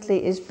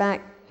incidentally is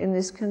back in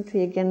this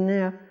country again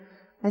now.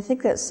 I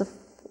think that's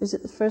is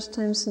it the first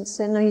time since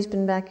then? No, he's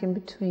been back in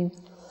between.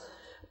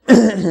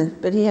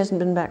 But he hasn't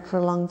been back for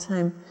a long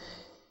time.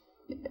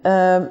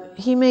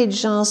 He made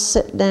Jean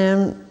sit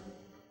down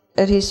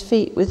at his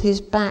feet with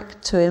his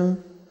back to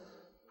him,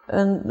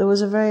 and there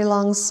was a very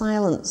long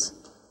silence.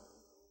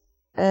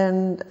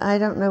 And I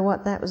don't know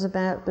what that was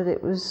about, but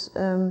it was,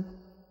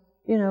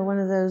 you know, one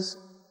of those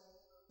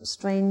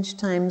strange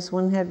times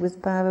one had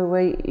with Baba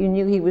where you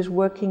knew he was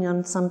working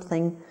on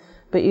something,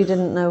 but you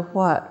didn't know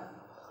what.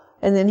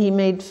 And then he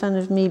made fun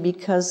of me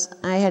because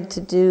I had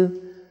to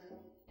do,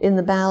 in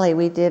the ballet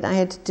we did, I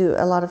had to do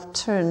a lot of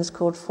turns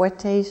called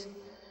fouettes.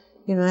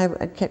 You know,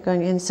 I kept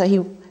going in, so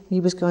he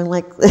was going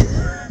like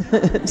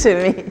to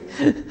me,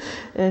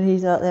 and he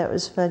thought that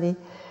was funny.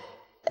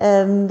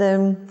 And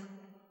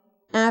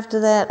after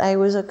that, I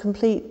was a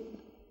complete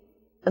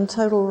and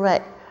total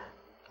wreck,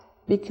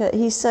 because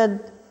he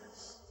said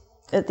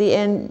at the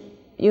end,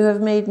 "You have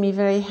made me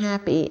very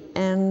happy,"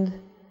 and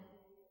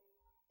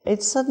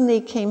it suddenly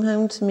came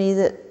home to me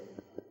that,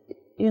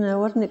 you know,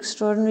 what an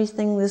extraordinary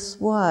thing this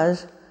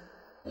was.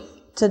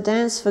 To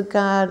dance for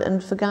God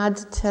and for God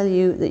to tell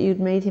you that you'd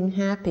made him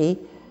happy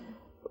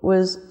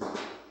was,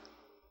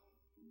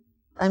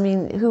 I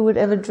mean, who would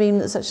ever dream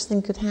that such a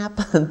thing could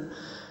happen?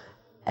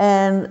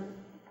 And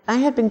I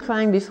had been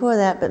crying before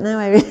that, but now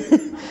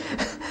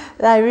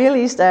I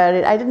really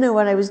started. I didn't know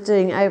what I was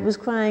doing. I was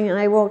crying, and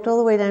I walked all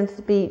the way down to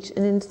the beach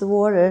and into the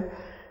water,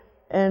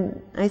 and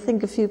I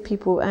think a few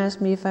people asked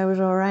me if I was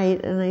all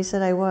right, and I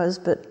said I was,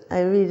 but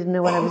I really didn't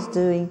know what I was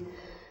doing.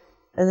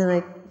 And then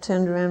I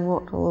turned around and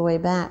walked all the way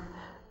back.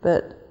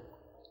 But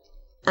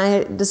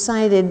I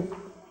decided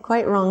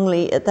quite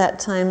wrongly at that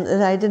time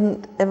that I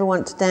didn't ever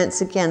want to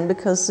dance again,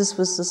 because this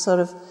was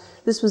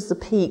the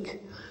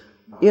peak,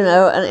 you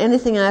know, and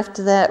anything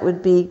after that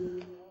would be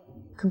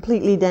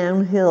completely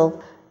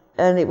downhill,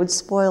 and it would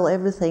spoil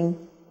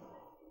everything.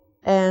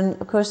 And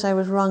of course I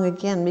was wrong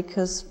again,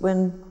 because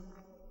when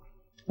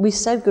we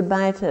said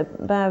goodbye to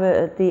Baba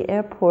at the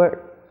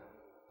airport,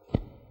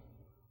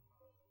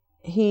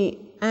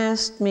 he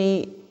asked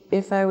me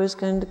if I was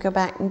going to go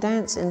back and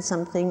dance in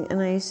something, and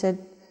I said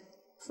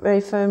very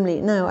firmly,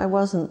 no, I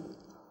wasn't.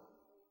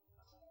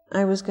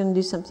 I was going to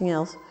do something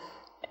else.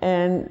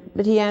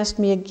 But he asked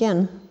me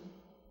again,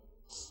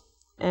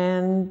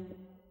 and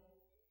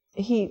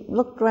he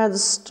looked rather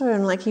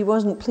stern, like he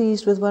wasn't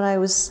pleased with what I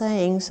was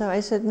saying. So I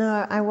said,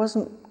 no, I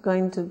wasn't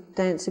going to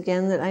dance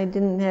again, that I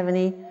didn't have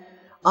any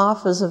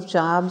offers of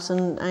jobs,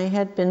 and I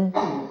had been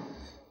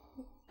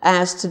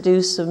asked to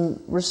do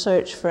some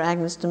research for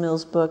Agnes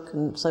Baron's book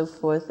and so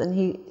forth, and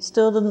he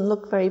still didn't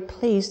look very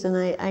pleased, and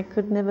I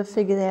could never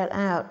figure that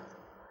out.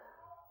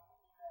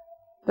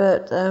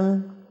 But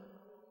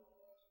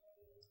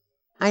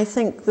I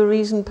think the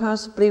reason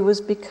possibly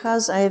was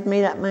because I had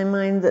made up my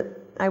mind that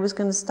I was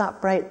going to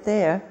stop right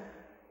there,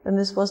 and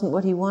this wasn't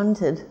what he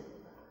wanted.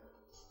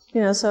 You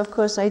know, so of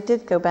course I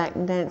did go back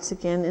and dance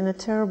again in a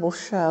terrible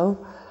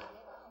show,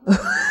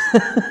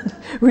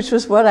 which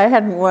was what I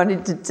hadn't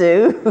wanted to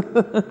do.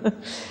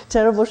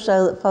 Terrible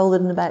show that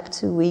folded in about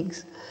 2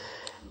 weeks.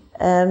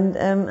 And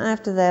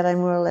after that I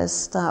more or less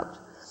stopped.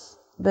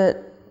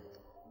 But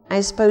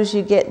I suppose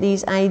you get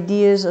these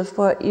ideas of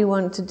what you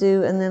want to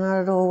do and then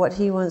not at all what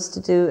he wants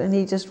to do, and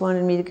he just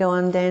wanted me to go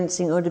on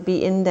dancing or to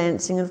be in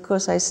dancing, and of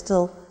course I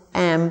still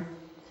am.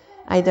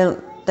 I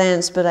don't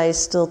dance, but I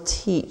still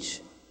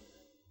teach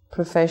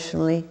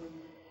professionally.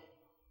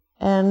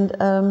 And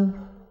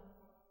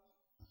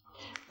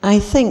I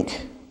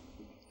think,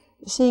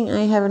 seeing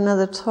I have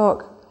another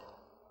talk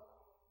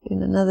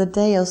in another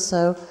day or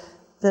so,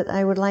 that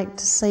I would like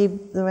to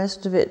save the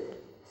rest of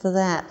it for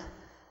that,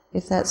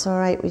 if that's all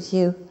right with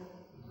you.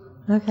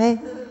 Okay?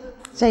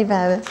 Jai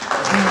Baba.